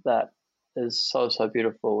river that is so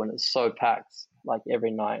beautiful, and it's so packed, like every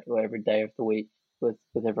night or every day of the week, with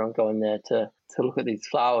everyone going there to look at these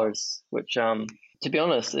flowers, which, to be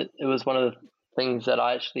honest, it was one of the things that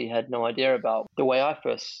I actually had no idea about. The way I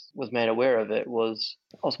first was made aware of it was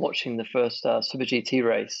I was watching the first Super GT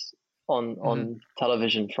race on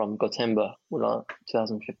television from Gotemba,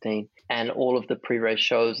 2015, and all of the pre-race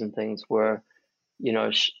shows and things were,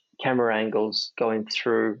 camera angles going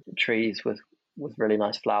through trees with really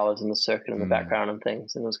nice flowers in the circuit in the background and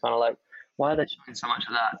things, and it was kind of like, why are they showing so much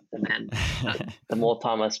of that? And then the more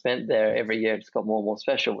time I spent there, every year it just got more and more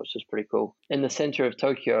special, which is pretty cool. In the center of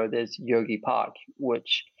Tokyo, there's Yogi Park,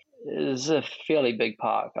 which is a fairly big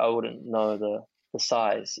park. I wouldn't know the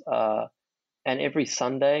size. And every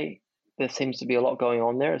Sunday, there seems to be a lot going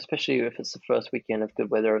on there, especially if it's the first weekend of good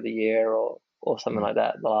weather of the year or something like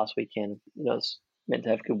that. The last weekend, it's meant to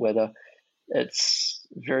have good weather. It's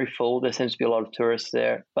very full. There seems to be a lot of tourists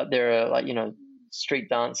there, but there are street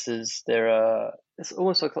dances. It's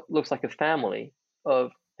almost looks like a family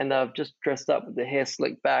and they've just dressed up with the hair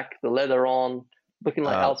slicked back, the leather on, looking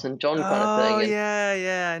like Elton John kind of thing. Oh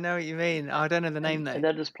yeah, I know what you mean. I don't know the name though. And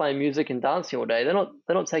they're just playing music and dancing all day. They're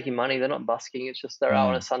not taking money. They're not busking. It's just they're out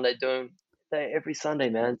on a Sunday every Sunday,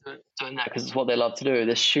 man, doing that because it's what they love to do.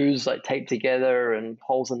 Their shoes like taped together and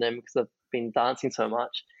holes in them because they've been dancing so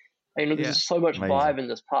much. There's so much vibe in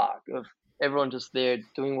this park of everyone just there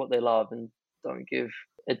doing what they love and don't give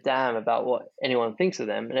a damn about what anyone thinks of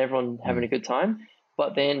them, and everyone having a good time.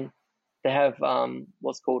 But then they have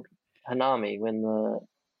what's called Hanami when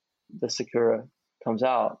the sakura comes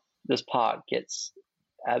out. This park gets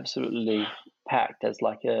absolutely packed as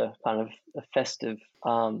like a kind of a festive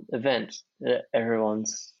event.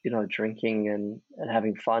 Everyone's, drinking and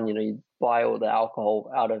having fun. You buy all the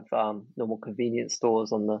alcohol out of normal convenience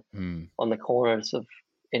stores on the corners of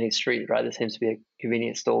any street, right? There seems to be a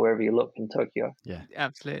convenience store wherever you look in Tokyo. Yeah,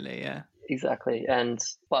 absolutely. Yeah, exactly.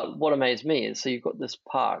 But what amazed me is, so you've got this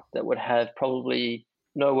park that would have probably,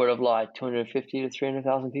 no word of lie, 250 to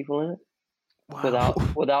 300,000 people in it. Wow.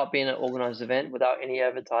 Without being an organized event, without any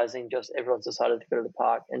advertising, just everyone's decided to go to the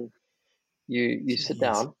park and you sit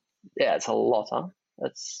down. Yeah, it's a lot, huh?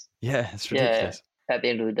 It's ridiculous. Yeah, at the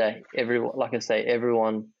end of the day, everyone, like I say,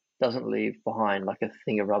 everyone doesn't leave behind like a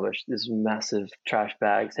thing of rubbish. There's massive trash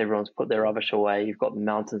bags. Everyone's put their rubbish away. You've got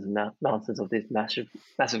mountains and mountains of these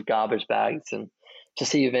massive garbage bags. And to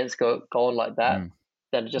see events go on like that,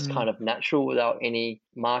 that are just kind of natural without any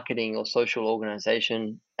marketing or social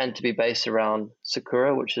organization, and to be based around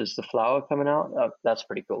Sakura, which is the flower coming out, that's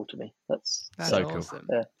pretty cool to me. That's so awesome.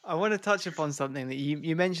 Cool. Yeah. I want to touch upon something that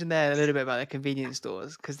you mentioned there a little bit about the convenience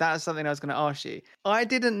stores, because that's something I was going to ask you. I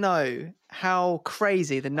didn't know how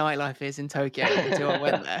crazy the nightlife is in Tokyo until I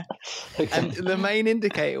went there. Okay. And the main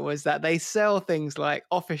indicator was that they sell things like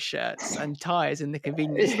office shirts and ties in the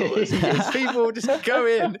convenience stores. Because people just go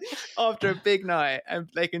in after a big night and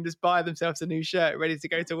they can just buy themselves a new shirt ready to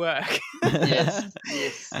go to work.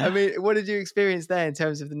 Yes. I mean, what did you experience there in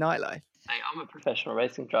terms of the nightlife? Hey, I'm a professional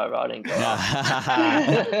racing driver. I didn't go out.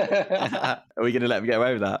 Are we going to let him get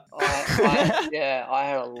away with that? I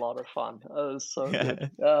had a lot of fun. It was so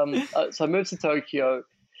good. So I moved to Tokyo.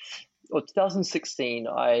 Well, 2016,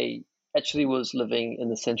 I actually was living in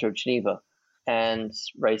the center of Geneva and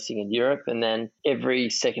racing in Europe. And then every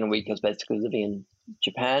second week, I was basically living in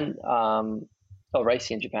Japan.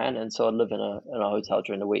 Racing in Japan, and so I'd live in a hotel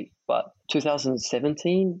during the week. But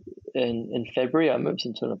 2017, in February, I moved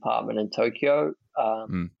into an apartment in Tokyo. I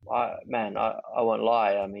won't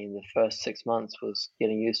lie. I mean, the first 6 months was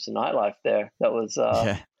getting used to nightlife there. That was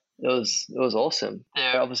it was awesome.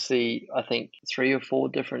 There are obviously, I think, 3 or 4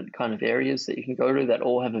 different kind of areas that you can go to that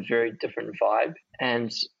all have a very different vibe.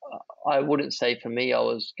 And I wouldn't say for me I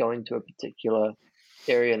was going to a particular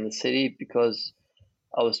area in the city because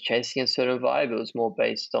I was chasing a certain vibe. It was more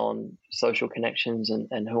based on social connections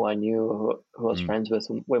and who I knew, who I was friends with,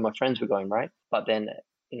 and where my friends were going, right? But then,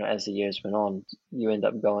 as the years went on, you end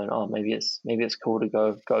up going, oh, maybe it's cool to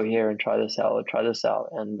go here and try this out.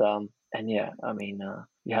 And yeah, I mean,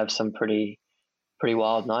 you have some pretty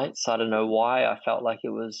wild nights. I don't know why I felt like it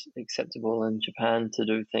was acceptable in Japan to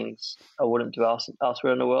do things I wouldn't do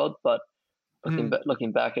elsewhere in the world, but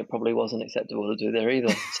looking back, it probably wasn't acceptable to do there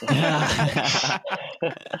either. So.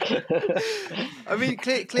 I mean,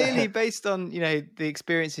 clearly, based on the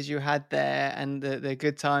experiences you had there and the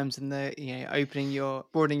good times and the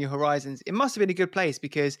broadening your horizons, it must have been a good place,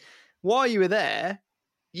 because while you were there,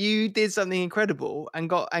 you did something incredible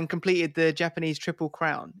and completed the Japanese Triple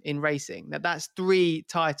Crown in racing. That's 3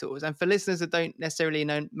 titles. And for listeners that don't necessarily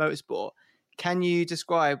know motorsport, can you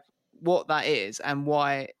describe what that is and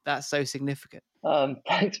why that's so significant?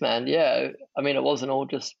 Thanks, man. Yeah, I mean, it wasn't all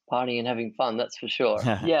just partying and having fun, that's for sure.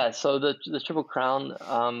 Yeah, so the Triple Crown,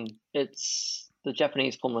 it's the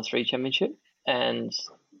Japanese Formula 3 Championship and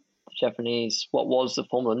the Japanese, what was the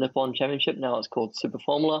Formula Nippon Championship, now it's called Super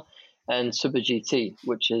Formula, and Super GT,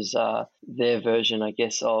 which is their version, I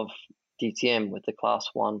guess, of DTM with the Class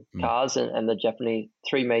 1 cars and the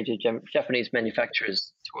 3 major Japanese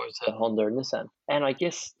manufacturers, Toyota, Honda, and Nissan. And I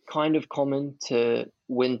guess kind of common to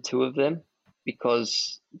win 2 of them,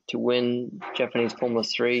 because to win Japanese Formula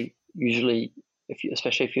 3, usually,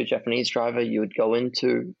 especially if you're a Japanese driver, you would go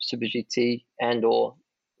into Super GT and or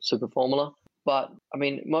Super Formula. But I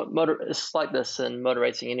mean, it's like this in motor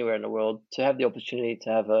racing anywhere in the world. To have the opportunity to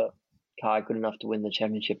have a car good enough to win the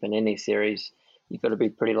championship in any series, you've got to be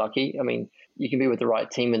pretty lucky. I mean, you can be with the right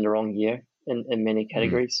team in the wrong year in many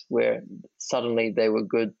categories, where suddenly they were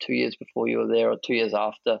good 2 years before you were there or 2 years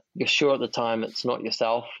after. You're sure at the time it's not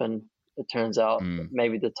yourself, and it turns out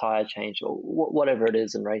maybe the tire changed or whatever it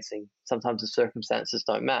is in racing. Sometimes the circumstances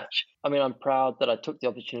don't match. I mean, I'm proud that I took the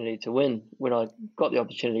opportunity to win when I got the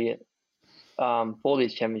opportunity for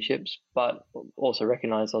these championships, but also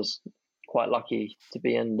recognize I was quite lucky to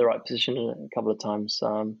be in the right position a couple of times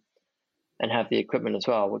and have the equipment as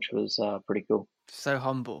well, which was pretty cool. So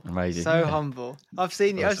humble. Amazing. So humble. I've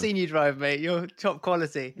seen you drive, mate. You're top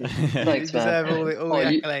quality. Thanks, you deserve man. all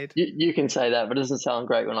the accolade. You can say that, but it doesn't sound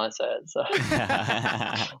great when I say it. So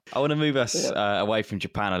I want to move us away from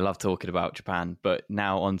Japan. I love talking about Japan, but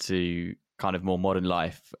now onto kind of more modern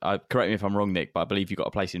life. Correct me if I'm wrong, Nick, but I believe you've got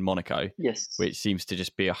a place in Monaco. Yes. Which seems to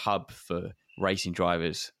just be a hub for racing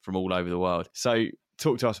drivers from all over the world. So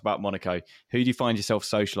talk to us about Monaco. Who do you find yourself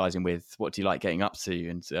socializing with? What do you like getting up to?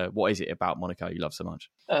 And what is it about Monaco you love so much?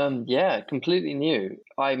 Yeah, completely new.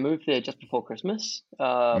 I moved there just before Christmas.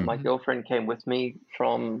 My girlfriend came with me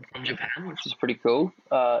from Japan, which is pretty cool,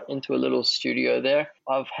 into a little studio there.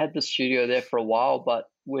 I've had the studio there for a while, but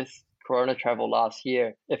with Corona travel last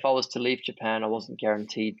year, if I was to leave Japan, I wasn't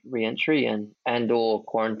guaranteed re-entry and or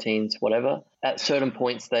quarantines, whatever. At certain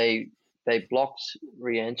points, they blocked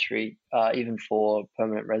re-entry even for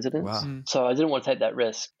permanent residents. Wow. So I didn't want to take that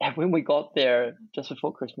risk. And when we got there just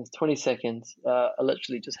before Christmas, 20 seconds, I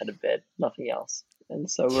literally just had a bed, nothing else. And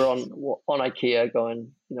so we're on IKEA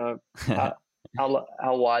going,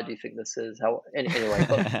 how wide do you think this is? Anyway,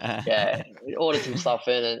 but yeah, we ordered some stuff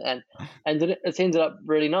in and it's ended up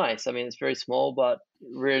really nice. I mean, it's very small, but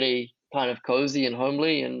really kind of cozy and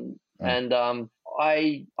homely. And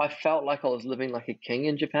I felt like I was living like a king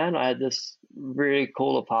in Japan. I had this really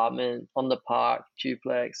cool apartment on the park,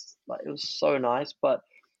 duplex. Like, it was so nice. But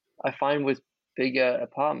I find with bigger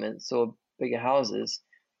apartments or bigger houses,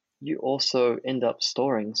 you also end up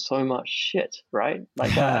storing so much shit, right?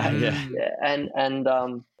 Like, and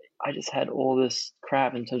I just had all this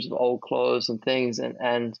crap in terms of old clothes and things,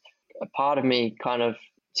 and a part of me kind of,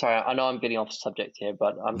 sorry, I know I'm getting off subject here,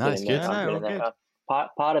 but I'm getting there.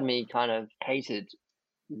 Part of me kind of hated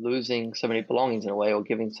losing so many belongings in a way, or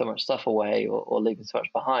giving so much stuff away, or leaving so much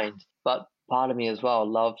behind. But part of me as well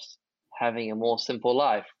loves having a more simple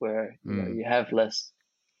life where you have less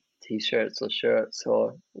T-shirts or shirts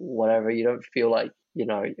or whatever. You don't feel like,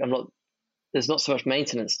 there's not so much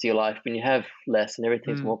maintenance to your life when you have less and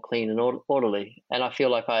everything's more clean and orderly. And I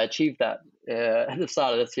feel like I achieved that at the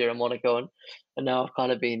start of this year in Monaco, and now I've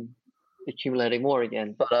kind of been accumulating more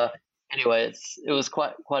again. But anyway, it was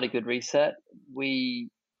quite a good reset. We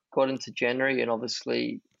got into January, and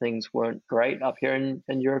obviously things weren't great up here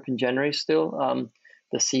in Europe in January still.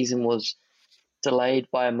 The season was delayed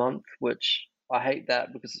by a month, which I hate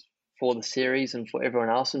that because for the series and for everyone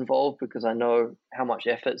else involved, because I know how much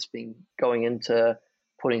effort's been going into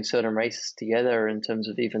putting certain races together in terms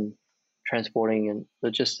of even transporting and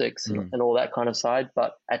logistics and all that kind of side.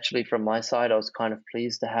 But actually from my side, I was kind of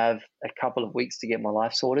pleased to have a couple of weeks to get my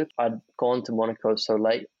life sorted. I'd gone to Monaco so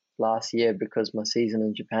late last year because my season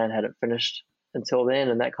in Japan hadn't finished until then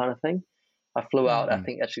and that kind of thing. I flew out, I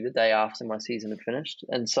think, actually the day after my season had finished.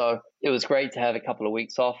 And so it was great to have a couple of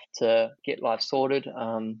weeks off to get life sorted.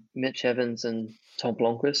 Mitch Evans and Tom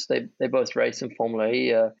Blomqvist, they both race in Formula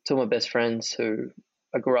E. Two of my best friends who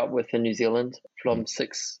I grew up with in New Zealand from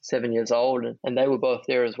 6-7 years old, and they were both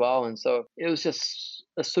there as well. And so it was just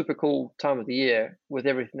a super cool time of the year with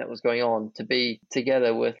everything that was going on, to be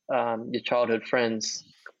together with your childhood friends,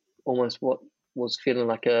 almost what was feeling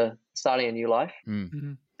like starting a new life.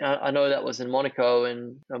 I know that was in Monaco,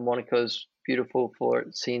 and Monaco's beautiful for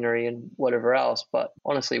its scenery and whatever else, but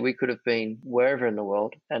honestly, we could have been wherever in the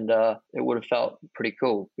world, and it would have felt pretty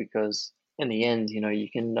cool, because in the end, you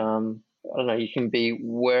can, you can be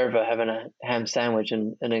wherever having a ham sandwich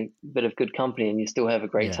and a bit of good company, and you still have a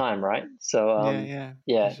great time, right? So,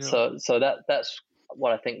 sure. So that's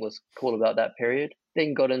what I think was cool about that period.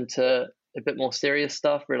 Then got into a bit more serious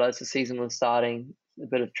stuff, realized the season was starting, a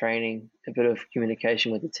bit of training, a bit of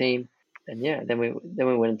communication with the team. And then we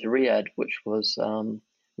went into Riyadh, which was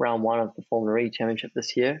round one of the Formula E Championship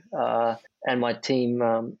this year. And my team,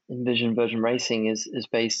 Envision Virgin Racing, is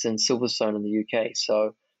based in Silverstone in the UK.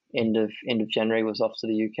 So end of January was off to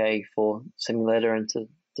the UK for simulator and to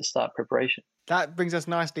start preparation. That brings us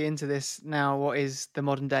nicely into this now, what is the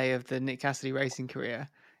modern day of the Nick Cassidy racing career.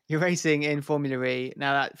 You're racing in Formula E.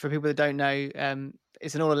 Now, that, for people that don't know,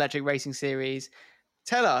 it's an all-electric racing series.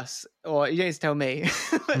 Tell us, or you don't need to tell me.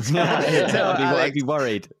 I'd be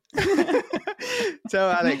worried. Tell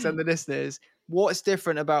Alex and the listeners, what's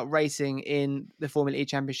different about racing in the Formula E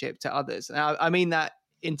Championship to others? Now, I mean that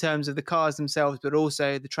in terms of the cars themselves, but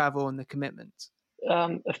also the travel and the commitment.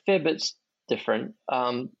 A fair bit's different.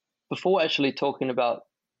 Before actually talking about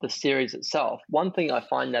the series itself, one thing I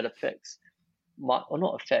find that affects,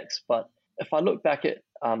 but if I look back at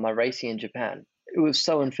my racing in Japan, it was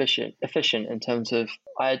so efficient in terms of,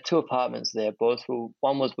 I had two apartments there.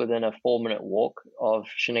 One was within a 4-minute walk of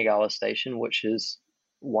Shinagawa Station, which is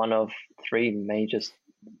one of 3 major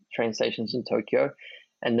train stations in Tokyo.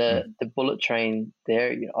 And the bullet train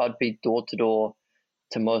there, I'd be door to door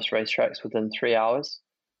to most racetracks within 3 hours.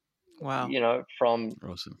 Wow. From,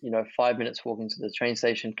 awesome. 5 minutes walking to the train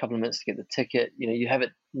station, a couple of minutes to get the ticket. You have it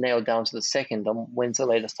nailed down to the second on when's the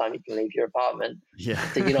latest time you can leave your apartment. Yeah.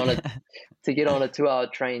 to get on a 2-hour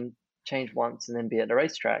train change once and then be at the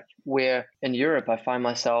racetrack. Where in Europe, I find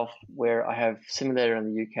myself where I have simulator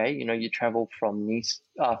in the UK. You know, you travel from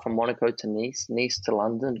from Monaco to Nice, Nice to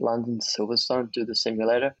London, London to Silverstone, do the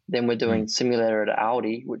simulator. Then we're doing simulator at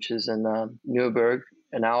Audi, which is in Nürburgring,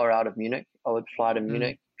 an hour out of Munich. I would fly to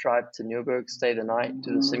Munich, drive to Nürburgring, stay the night,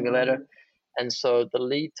 do the simulator. And so the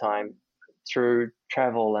lead time through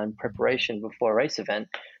travel and preparation before a race event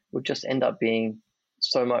would just end up being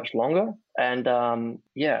so much longer. And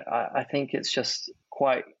I think it's just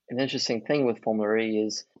quite an interesting thing with Formula E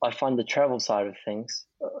is I find the travel side of things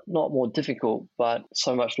not more difficult, but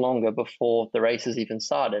so much longer before the race has even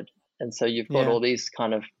started. And so you've got all these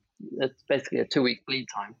kind of, it's basically a 2-week lead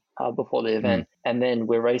time before the event. And then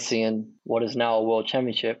we're racing in what is now a world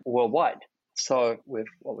championship worldwide. So we've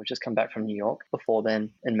just come back from New York. Before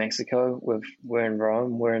then, in Mexico, we're in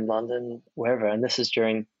Rome, we're in London, wherever, and this is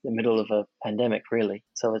during the middle of a pandemic, really.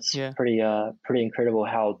 So it's pretty incredible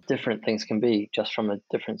how different things can be just from a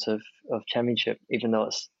difference of championship, even though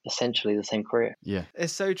it's essentially the same career. Yeah,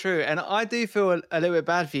 it's so true, and I do feel a little bit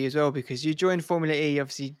bad for you as well because you joined Formula E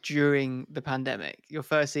obviously during the pandemic. Your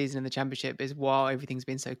first season in the championship is while everything's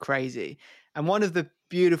been so crazy. And one of the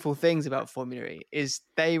beautiful things about Formula E is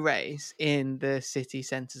they race in the city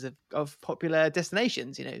centres of popular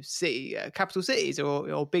destinations, you know, capital cities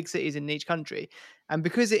or big cities in each country. And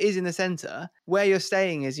because it is in the centre, where you're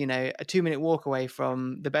staying is, you know, a 2-minute walk away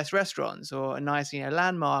from the best restaurants or a nice, you know,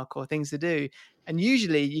 landmark or things to do. And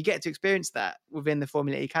usually you get to experience that within the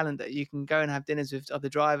Formula E calendar. You can go and have dinners with other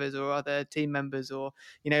drivers or other team members, or,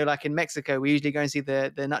 you know, like in Mexico, we usually go and see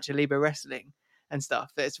the Nacho Libre wrestling and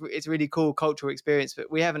stuff. It's really cool cultural experience,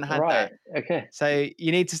 but we haven't had that. Okay. So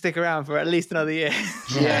you need to stick around for at least another year.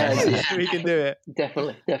 So we can do it.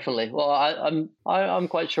 Definitely. Well, I'm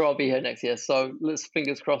quite sure I'll be here next year. So let's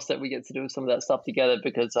fingers crossed that we get to do some of that stuff together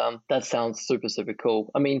because that sounds super, super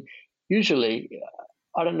cool. I mean, usually,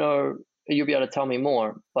 I don't know, you'll be able to tell me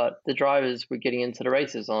more, but the drivers were getting into the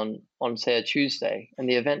races on say a Tuesday and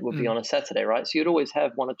the event would be on a Saturday, right? So you'd always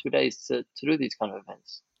have 1 or 2 days to do these kind of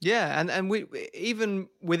events. Yeah, and we even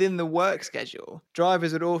within the work schedule,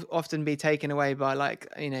 drivers would often be taken away by, like,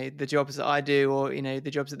 you know, the jobs that I do or, you know, the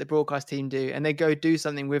jobs that the broadcast team do, and they go do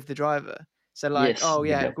something with the driver. So like,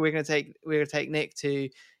 we're gonna take Nick to,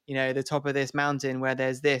 you know, the top of this mountain where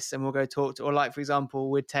there's this, and we'll go talk to, or like, for example,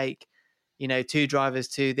 we'd take, you know, 2 drivers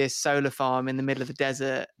to this solar farm in the middle of the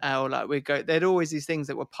desert, or like there'd always these things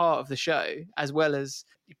that were part of the show, as well as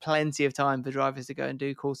plenty of time for drivers to go and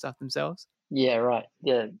do cool stuff themselves. Yeah, right.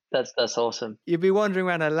 Yeah, that's awesome. You'd be wandering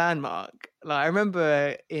around a landmark. Like I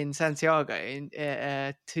remember in Santiago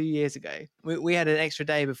 2 years ago, we had an extra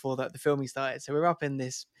day before the filming started. So we were up in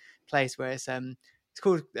this place where it's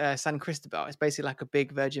called San Cristobal. It's basically like a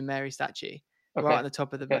big Virgin Mary statue right on the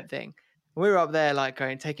top of the thing. We were up there, like,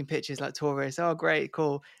 taking pictures like tourists. Oh, great,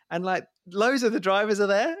 cool. And like loads of the drivers are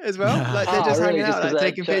there as well. Like they're just hanging out, like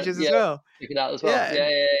taking pictures as well. Checking out as well. Yeah.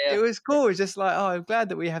 It was cool. It's just like, oh, I'm glad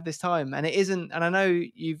that we have this time. And it isn't, and I know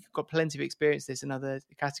you've got plenty of experience this in other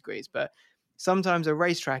categories, but sometimes a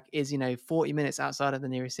racetrack is, you know, 40 minutes outside of the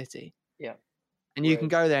nearest city. Yeah. And you can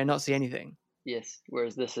go there and not see anything. Yes.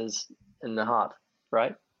 Whereas this is in the heart,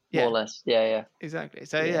 right? Yeah. More or less. Yeah. Exactly.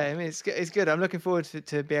 So I mean, it's good. I'm looking forward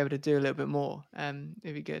to be able to do a little bit more. It'd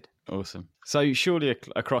be good. Awesome. So surely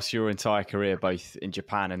across your entire career, both in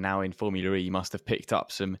Japan and now in Formula E, you must have picked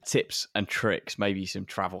up some tips and tricks, maybe some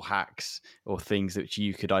travel hacks or things that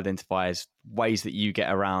you could identify as ways that you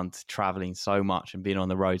get around traveling so much and being on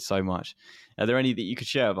the road so much. Are there any that you could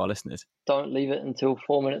share with our listeners? Don't leave it until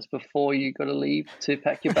 4 minutes before you got to leave to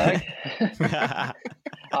pack your bag.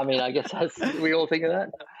 I mean, I guess we all think of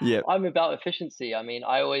that. Yeah. I'm about efficiency. I mean,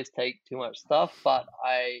 I always take too much stuff, but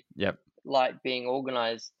I like being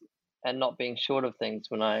organized and not being short of things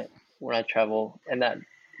when I travel. And that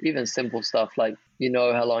even simple stuff like, you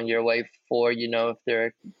know, how long you're away for, you know, if there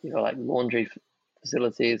are, you know, like laundry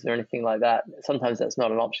facilities or anything like that. Sometimes that's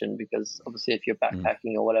not an option because obviously if you're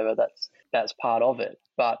backpacking or whatever, that's part of it.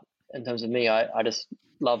 But in terms of me, I just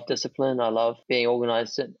love discipline. I love being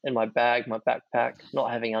organized in my bag, my backpack,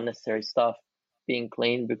 not having unnecessary stuff, being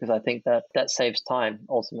clean, because I think that saves time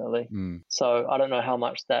ultimately. So I don't know how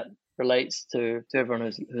much that relates to everyone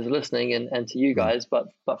who's listening and to you guys, but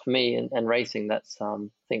for me and racing, that's I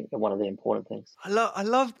think one of the important things. I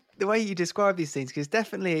love the way you describe these things, because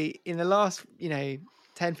definitely in the last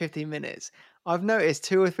 10-15 minutes I've noticed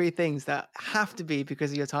 2 or 3 things that have to be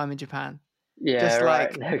because of your time in Japan. Yeah, just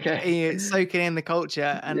right. like soaking in the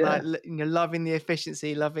culture and like loving the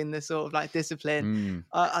efficiency, loving the sort of like discipline.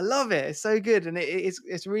 I love it. It's so good, and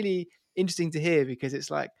it's really interesting to hear, because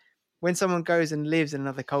it's like when someone goes and lives in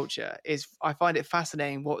another culture, I find it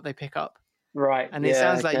fascinating what they pick up. Right. And it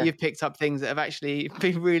sounds like you've picked up things that have actually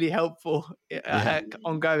been really helpful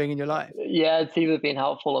ongoing in your life. Yeah, it's either been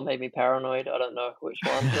helpful or made me paranoid. I don't know which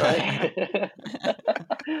one, right?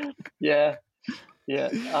 Yeah.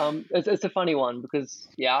 It's a funny one because,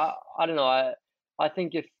 I don't know. I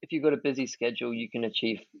think if you've got a busy schedule, you can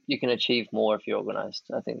achieve more if you're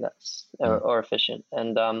organized. I think that's or efficient.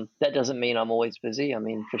 And that doesn't mean I'm always busy. I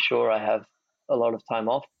mean, for sure, I have a lot of time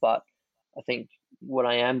off, but I think when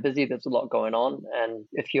I am busy, there's a lot going on. And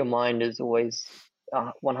if your mind is always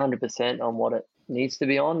 100% on what it needs to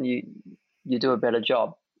be on, you do a better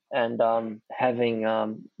job. And having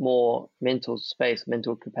more mental space,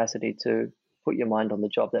 mental capacity to put your mind on the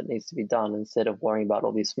job that needs to be done instead of worrying about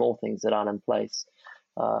all these small things that aren't in place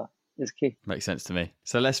is key. Makes sense to me.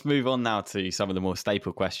 So let's move on now to some of the more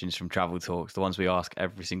staple questions from Travel Talks, the ones we ask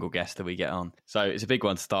every single guest that we get on. So it's a big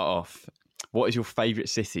one to start off. What is your favourite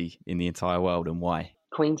city in the entire world and why?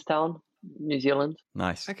 Queenstown, New Zealand.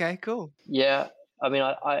 Nice. Okay, cool. Yeah, I mean,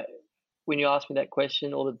 I when you asked me that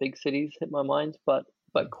question, all the big cities hit my mind, but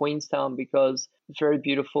Queenstown, because it's very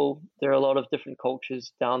beautiful. There are a lot of different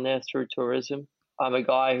cultures down there through tourism. I'm a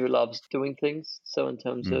guy who loves doing things. So in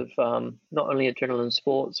terms of not only adrenaline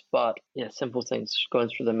sports, but simple things, going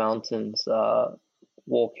through the mountains,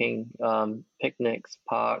 walking, picnics,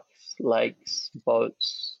 parks, lakes,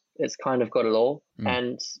 boats. It's kind of got it all.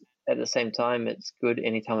 And at the same time, it's good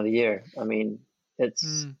any time of the year. I mean,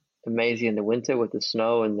 it's amazing in the winter with the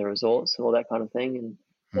snow and the resorts and all that kind of thing. And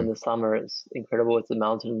in the summer, it's incredible with the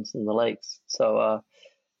mountains and the lakes. So,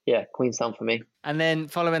 Queenstown for me. And then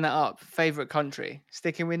following that up, favourite country?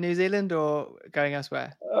 Sticking with New Zealand or going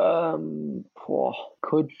elsewhere?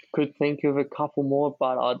 Could think of a couple more,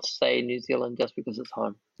 but I'd say New Zealand just because it's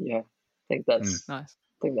home. Yeah, I think that's nice.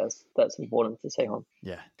 I think that's important to say home.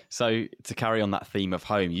 Yeah. So to carry on that theme of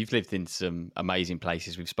home, you've lived in some amazing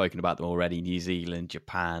places. We've spoken about them already: New Zealand,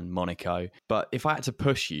 Japan, Monaco. But if I had to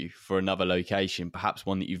push you for another location, perhaps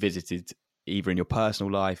one that you visited either in your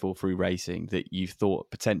personal life or through racing that you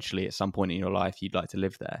thought potentially at some point in your life you'd like to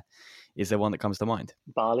live there, is there one that comes to mind?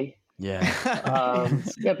 Bali. Yeah.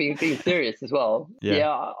 Being serious as well. Yeah,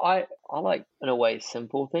 I like, in a way,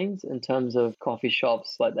 simple things in terms of coffee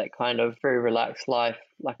shops, like that kind of very relaxed life.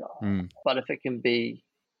 But if it can be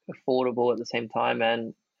affordable at the same time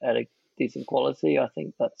and at a decent quality, I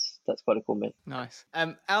think that's quite a cool mix. Nice.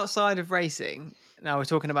 Outside of racing, now we're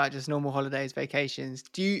talking about just normal holidays, vacations.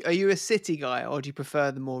 Are you a city guy or do you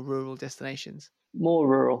prefer the more rural destinations? More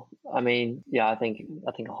rural. I mean, I think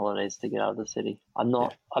a holiday is to get out of the city. I'm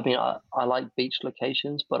not. I mean, I like beach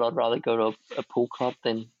locations, but I'd rather go to a pool club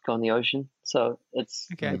than go in the ocean. So it's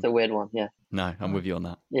a weird one. Yeah. No, I'm with you on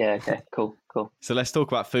that. Yeah. Okay. Cool. So let's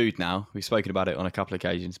talk about food now. We've spoken about it on a couple of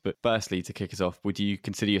occasions, but firstly, to kick us off, would you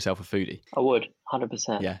consider yourself a foodie? I would,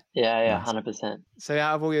 100%. Yeah. Yeah, 100%. So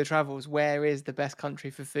out of all your travels, where is the best country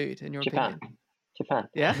for food in your opinion? Japan.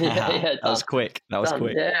 Yeah. That was quick. Yeah.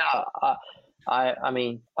 I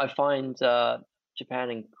mean, I find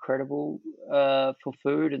Japan incredible for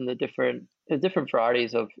food and the different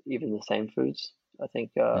varieties of even the same foods. I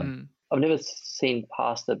think I've never seen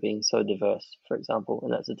pasta being so diverse, for example,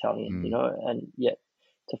 and that's Italian, and yet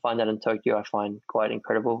to find that in Tokyo, I find quite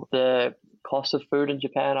incredible. The cost of food in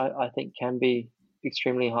Japan, I think, can be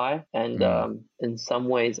extremely high and in some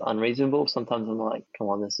ways unreasonable. Sometimes I'm like, come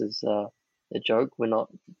on, this is a joke. We're not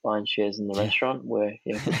buying shares in the restaurant. We're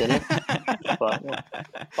here for dinner.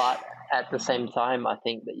 but at the same time, I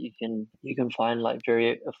think that you can find like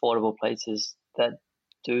very affordable places that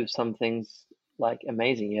do some things like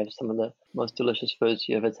amazing. You have some of the most delicious foods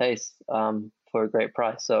you ever taste for a great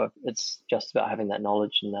price. So it's just about having that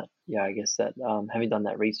knowledge and that, I guess that having done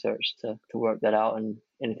that research to work that out, and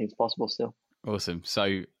anything's possible still. Awesome.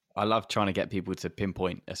 So I love trying to get people to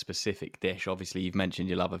pinpoint a specific dish. Obviously, you've mentioned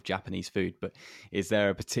your love of Japanese food, but is there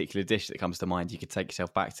a particular dish that comes to mind you could take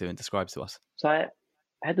yourself back to and describe to us? So I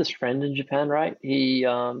had this friend in Japan, right?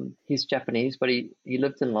 He's Japanese, but he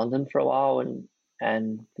lived in London for a while,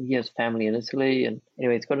 and he has family in Italy. And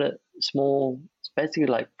anyway, it's got a small, it's basically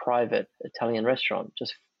like private Italian restaurant,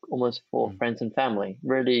 just almost for friends and family.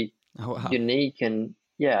 Really unique and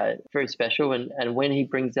very special. And when he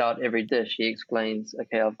brings out every dish, he explains,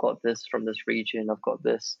 okay, I've got this from this region, I've got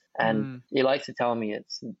this. And he likes to tell me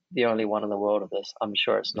it's the only one in the world of this. I'm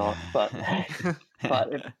sure it's not, but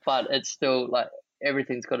but it's still like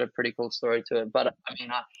everything's got a pretty cool story to it. But I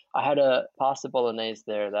mean, I had a pasta bolognese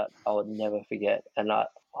there that I would never forget. And I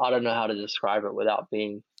don't know how to describe it without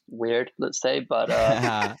being weird, let's say, but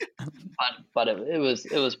it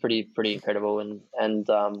was pretty incredible. And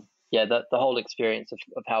yeah, the whole experience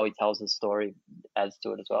of how he tells his story adds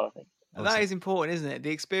to it as well, I think. And that is important, isn't it?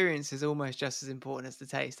 The experience is almost just as important as the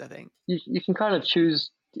taste, I think. You can kind of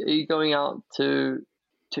choose, are you going out to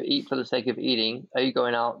eat for the sake of eating? Are you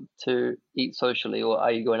going out to eat socially, or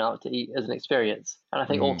are you going out to eat as an experience? And I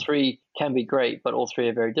think all three can be great, but all three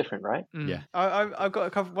are very different, right? Yeah. I've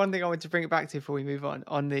got one thing I want to bring it back to before we move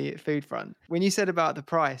on the food front. When you said about the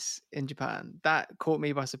price in Japan, that caught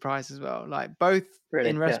me by surprise as well. Like both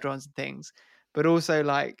in restaurants and things, but also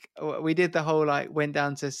like we did the whole like went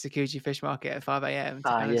down to Sakuji Fish Market at 5 a.m. to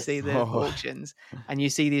kind of see the auctions, and you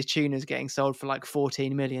see these tunas getting sold for like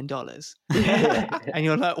 $14 million. And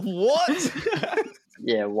you're like, what?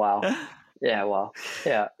 Yeah, wow. Yeah, wow.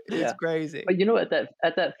 Yeah. It's crazy. But you know, at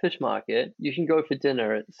that fish market, you can go for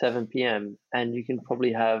dinner at 7 p.m. and you can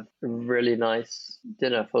probably have a really nice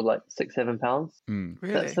dinner for like £6-7.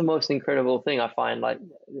 Really? That's the most incredible thing I find, like,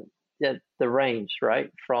 yeah, the range, right,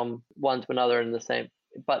 from one to another in the same,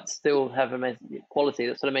 but still have amazing quality.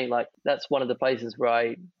 That's what I mean. Like, that's one of the places where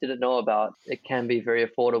I didn't know about. It can be very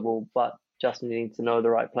affordable, but just needing to know the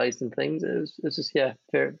right place and things, it's just, yeah,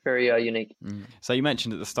 very, very unique. So you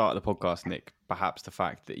mentioned at the start of the podcast, Nick, perhaps the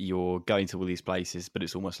fact that you're going to all these places, but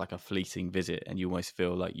it's almost like a fleeting visit and you almost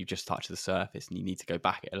feel like you've just touched the surface and you need to go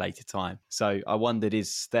back at a later time. So I wondered,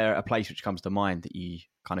 is there a place which comes to mind that you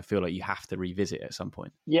kind of feel like you have to revisit at some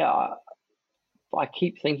point? Yeah, I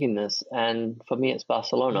keep thinking this, and for me it's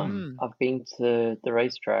Barcelona. I've been to the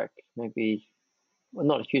racetrack maybe, well,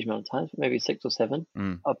 not a huge amount of times, but maybe 6 or 7.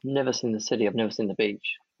 I've never seen the city. I've never seen the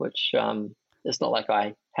beach, which it's not like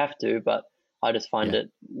I have to, but I just find it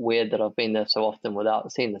weird that I've been there so often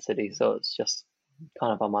without seeing the city. So it's just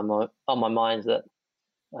kind of on my mind that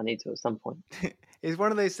I need to at some point. It's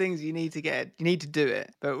one of those things you need to do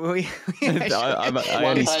it. But I'm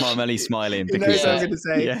only smiling because I was going to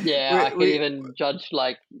say. Yeah, I can even judge,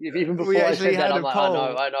 like, even before I said that, I'm like,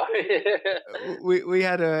 I know. we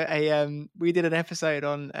had we did an episode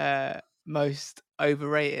on most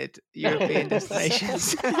overrated European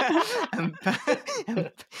destinations, and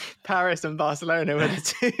Paris and Barcelona were the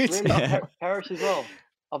two. Really? Paris as well.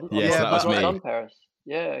 So that was me. Done Paris.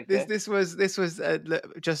 Yeah. Okay. This was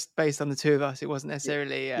just based on the two of us. It wasn't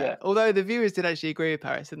necessarily. Although the viewers did actually agree with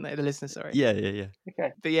Paris, didn't they? The listeners, sorry. Yeah. Okay.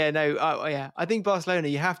 But yeah, no. I think Barcelona.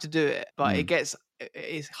 You have to do it, but it's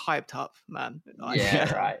hyped up, man.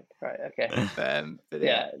 Yeah. Right. Okay. But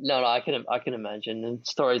yeah. No. I can imagine, and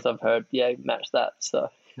stories I've heard. Yeah, match that. So.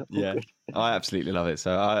 Yeah, I absolutely love it.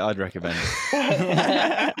 So I'd recommend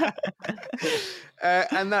it.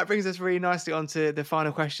 And that brings us really nicely onto the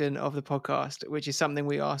final question of the podcast, which is something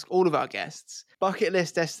we ask all of our guests. Bucket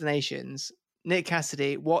list destinations. Nick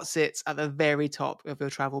Cassidy, what sits at the very top of your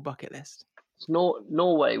travel bucket list? It's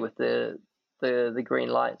Norway with the green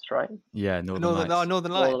lights, right? Yeah, Northern Lights.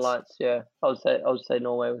 Northern Lights. Northern Lights, yeah. I would say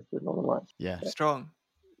Norway with the Northern Lights. Yeah. Strong.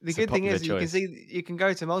 The good thing is you can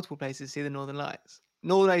go to multiple places to see the Northern Lights.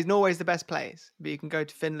 Norway's the best place, but you can go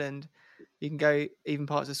to Finland, you can go even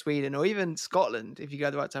parts of Sweden or even Scotland if you go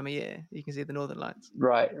the right time of year. You can see the Northern Lights.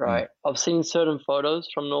 Right. I've seen certain photos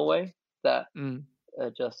from Norway that are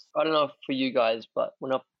just, I don't know for you guys, but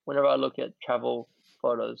whenever I look at travel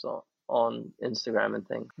photos on Instagram and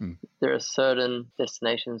things, there are certain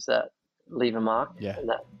destinations that leave a mark. Yeah. And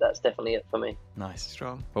that's definitely it for me. Nice.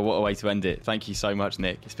 Strong. Well, what a way to end it. Thank you so much,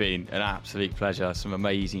 Nick. It's been an absolute pleasure. Some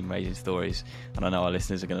amazing stories. And I know our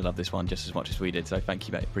listeners are going to love this one just as much as we did. So thank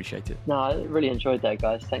you, mate. Appreciate it. No, I really enjoyed that,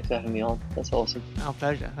 guys. Thanks for having me on. That's awesome. Our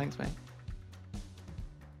pleasure. Thanks, mate.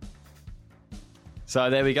 So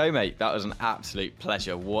there we go, mate. That was an absolute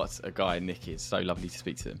pleasure. What a guy Nick is. So lovely to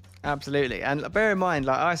speak to him. Absolutely. And bear in mind,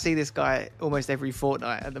 like, I see this guy almost every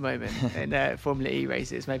fortnight at the moment in Formula E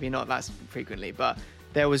races. Maybe not that frequently, but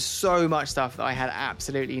there was so much stuff that I had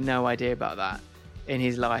absolutely no idea about that in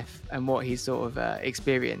his life and what he's sort of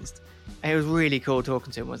experienced. And it was really cool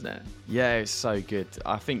talking to him, wasn't it? Yeah, it was so good.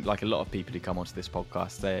 I think, like a lot of people who come onto this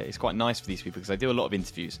podcast, it's quite nice for these people because they do a lot of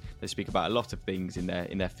interviews. They speak about a lot of things in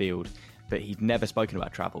their field, but he'd never spoken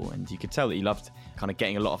about travel, and you could tell that he loved kind of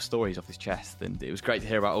getting a lot of stories off his chest. And it was great to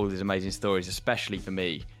hear about all these amazing stories, especially for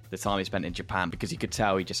me, the time he spent in Japan, because you could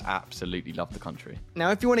tell he just absolutely loved the country.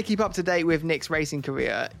 Now, if you want to keep up to date with Nick's racing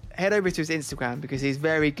career, head over to his Instagram because he's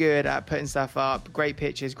very good at putting stuff up, great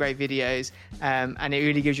pictures, great videos, and it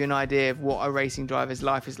really gives you an idea of what a racing driver's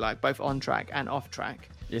life is like, both on track and off track.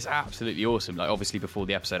 It's absolutely awesome. Like, obviously, before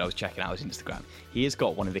the episode, I was checking out his Instagram. He has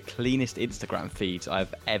got one of the cleanest Instagram feeds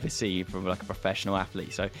I've ever seen from like a professional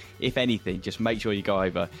athlete. So, if anything, just make sure you go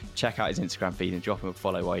over, check out his Instagram feed, and drop him a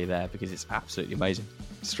follow while you're there because it's absolutely amazing.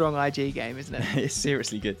 Strong IG game, isn't it? It's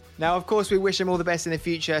seriously good. Now, of course, we wish him all the best in the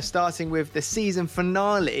future, starting with the season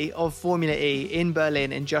finale of Formula E in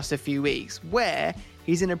Berlin in just a few weeks, where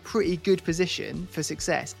he's in a pretty good position for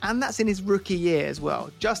success. And that's in his rookie year as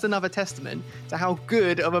well. Just another testament to how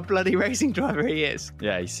good of a bloody racing driver he is.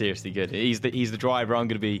 Yeah, he's seriously good. He's the driver I'm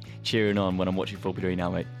going to be cheering on when I'm watching Formula E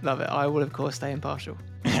now, mate. Love it. I will, of course, stay impartial.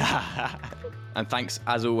 And thanks,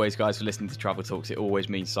 as always, guys, for listening to Travel Talks. It always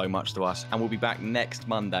means so much to us. And we'll be back next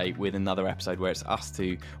Monday with another episode where it's us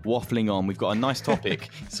two waffling on. We've got a nice topic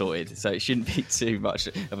sorted, so it shouldn't be too much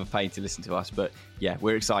of a pain to listen to us. But yeah,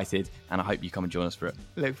 we're excited, and I hope you come and join us for it.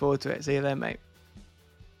 Look forward to it. See you then, mate.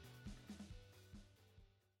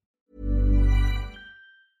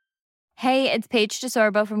 Hey, it's Paige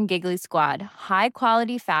DeSorbo from Giggly Squad. High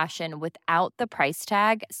quality fashion without the price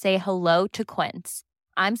tag. Say hello to Quince.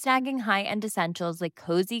 I'm snagging high-end essentials like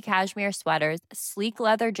cozy cashmere sweaters, sleek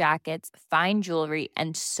leather jackets, fine jewelry,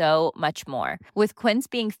 and so much more. With Quince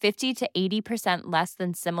being 50 to 80% less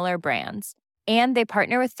than similar brands. And they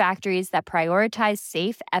partner with factories that prioritize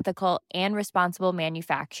safe, ethical, and responsible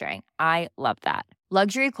manufacturing. I love that.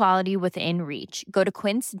 Luxury quality within reach. Go to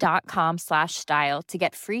quince.com/style to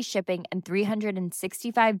get free shipping and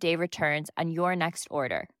 365-day returns on your next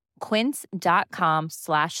order.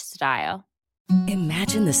 Quince.com/style.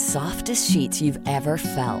 Imagine the softest sheets you've ever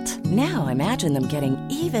felt. Now imagine them getting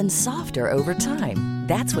even softer over time.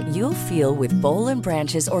 That's what you'll feel with Boll &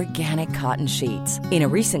 Branch's organic cotton sheets. In a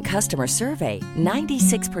recent customer survey,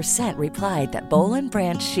 96% replied that Boll &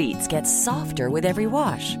 Branch sheets get softer with every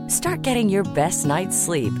wash. Start getting your best night's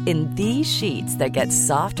sleep in these sheets that get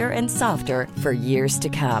softer and softer for years to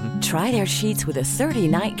come. Try their sheets with a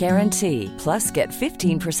 30-night guarantee. Plus, get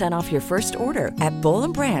 15% off your first order at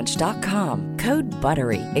bollandbranch.com. Code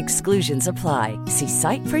BUTTERY. Exclusions apply. See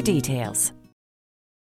site for details.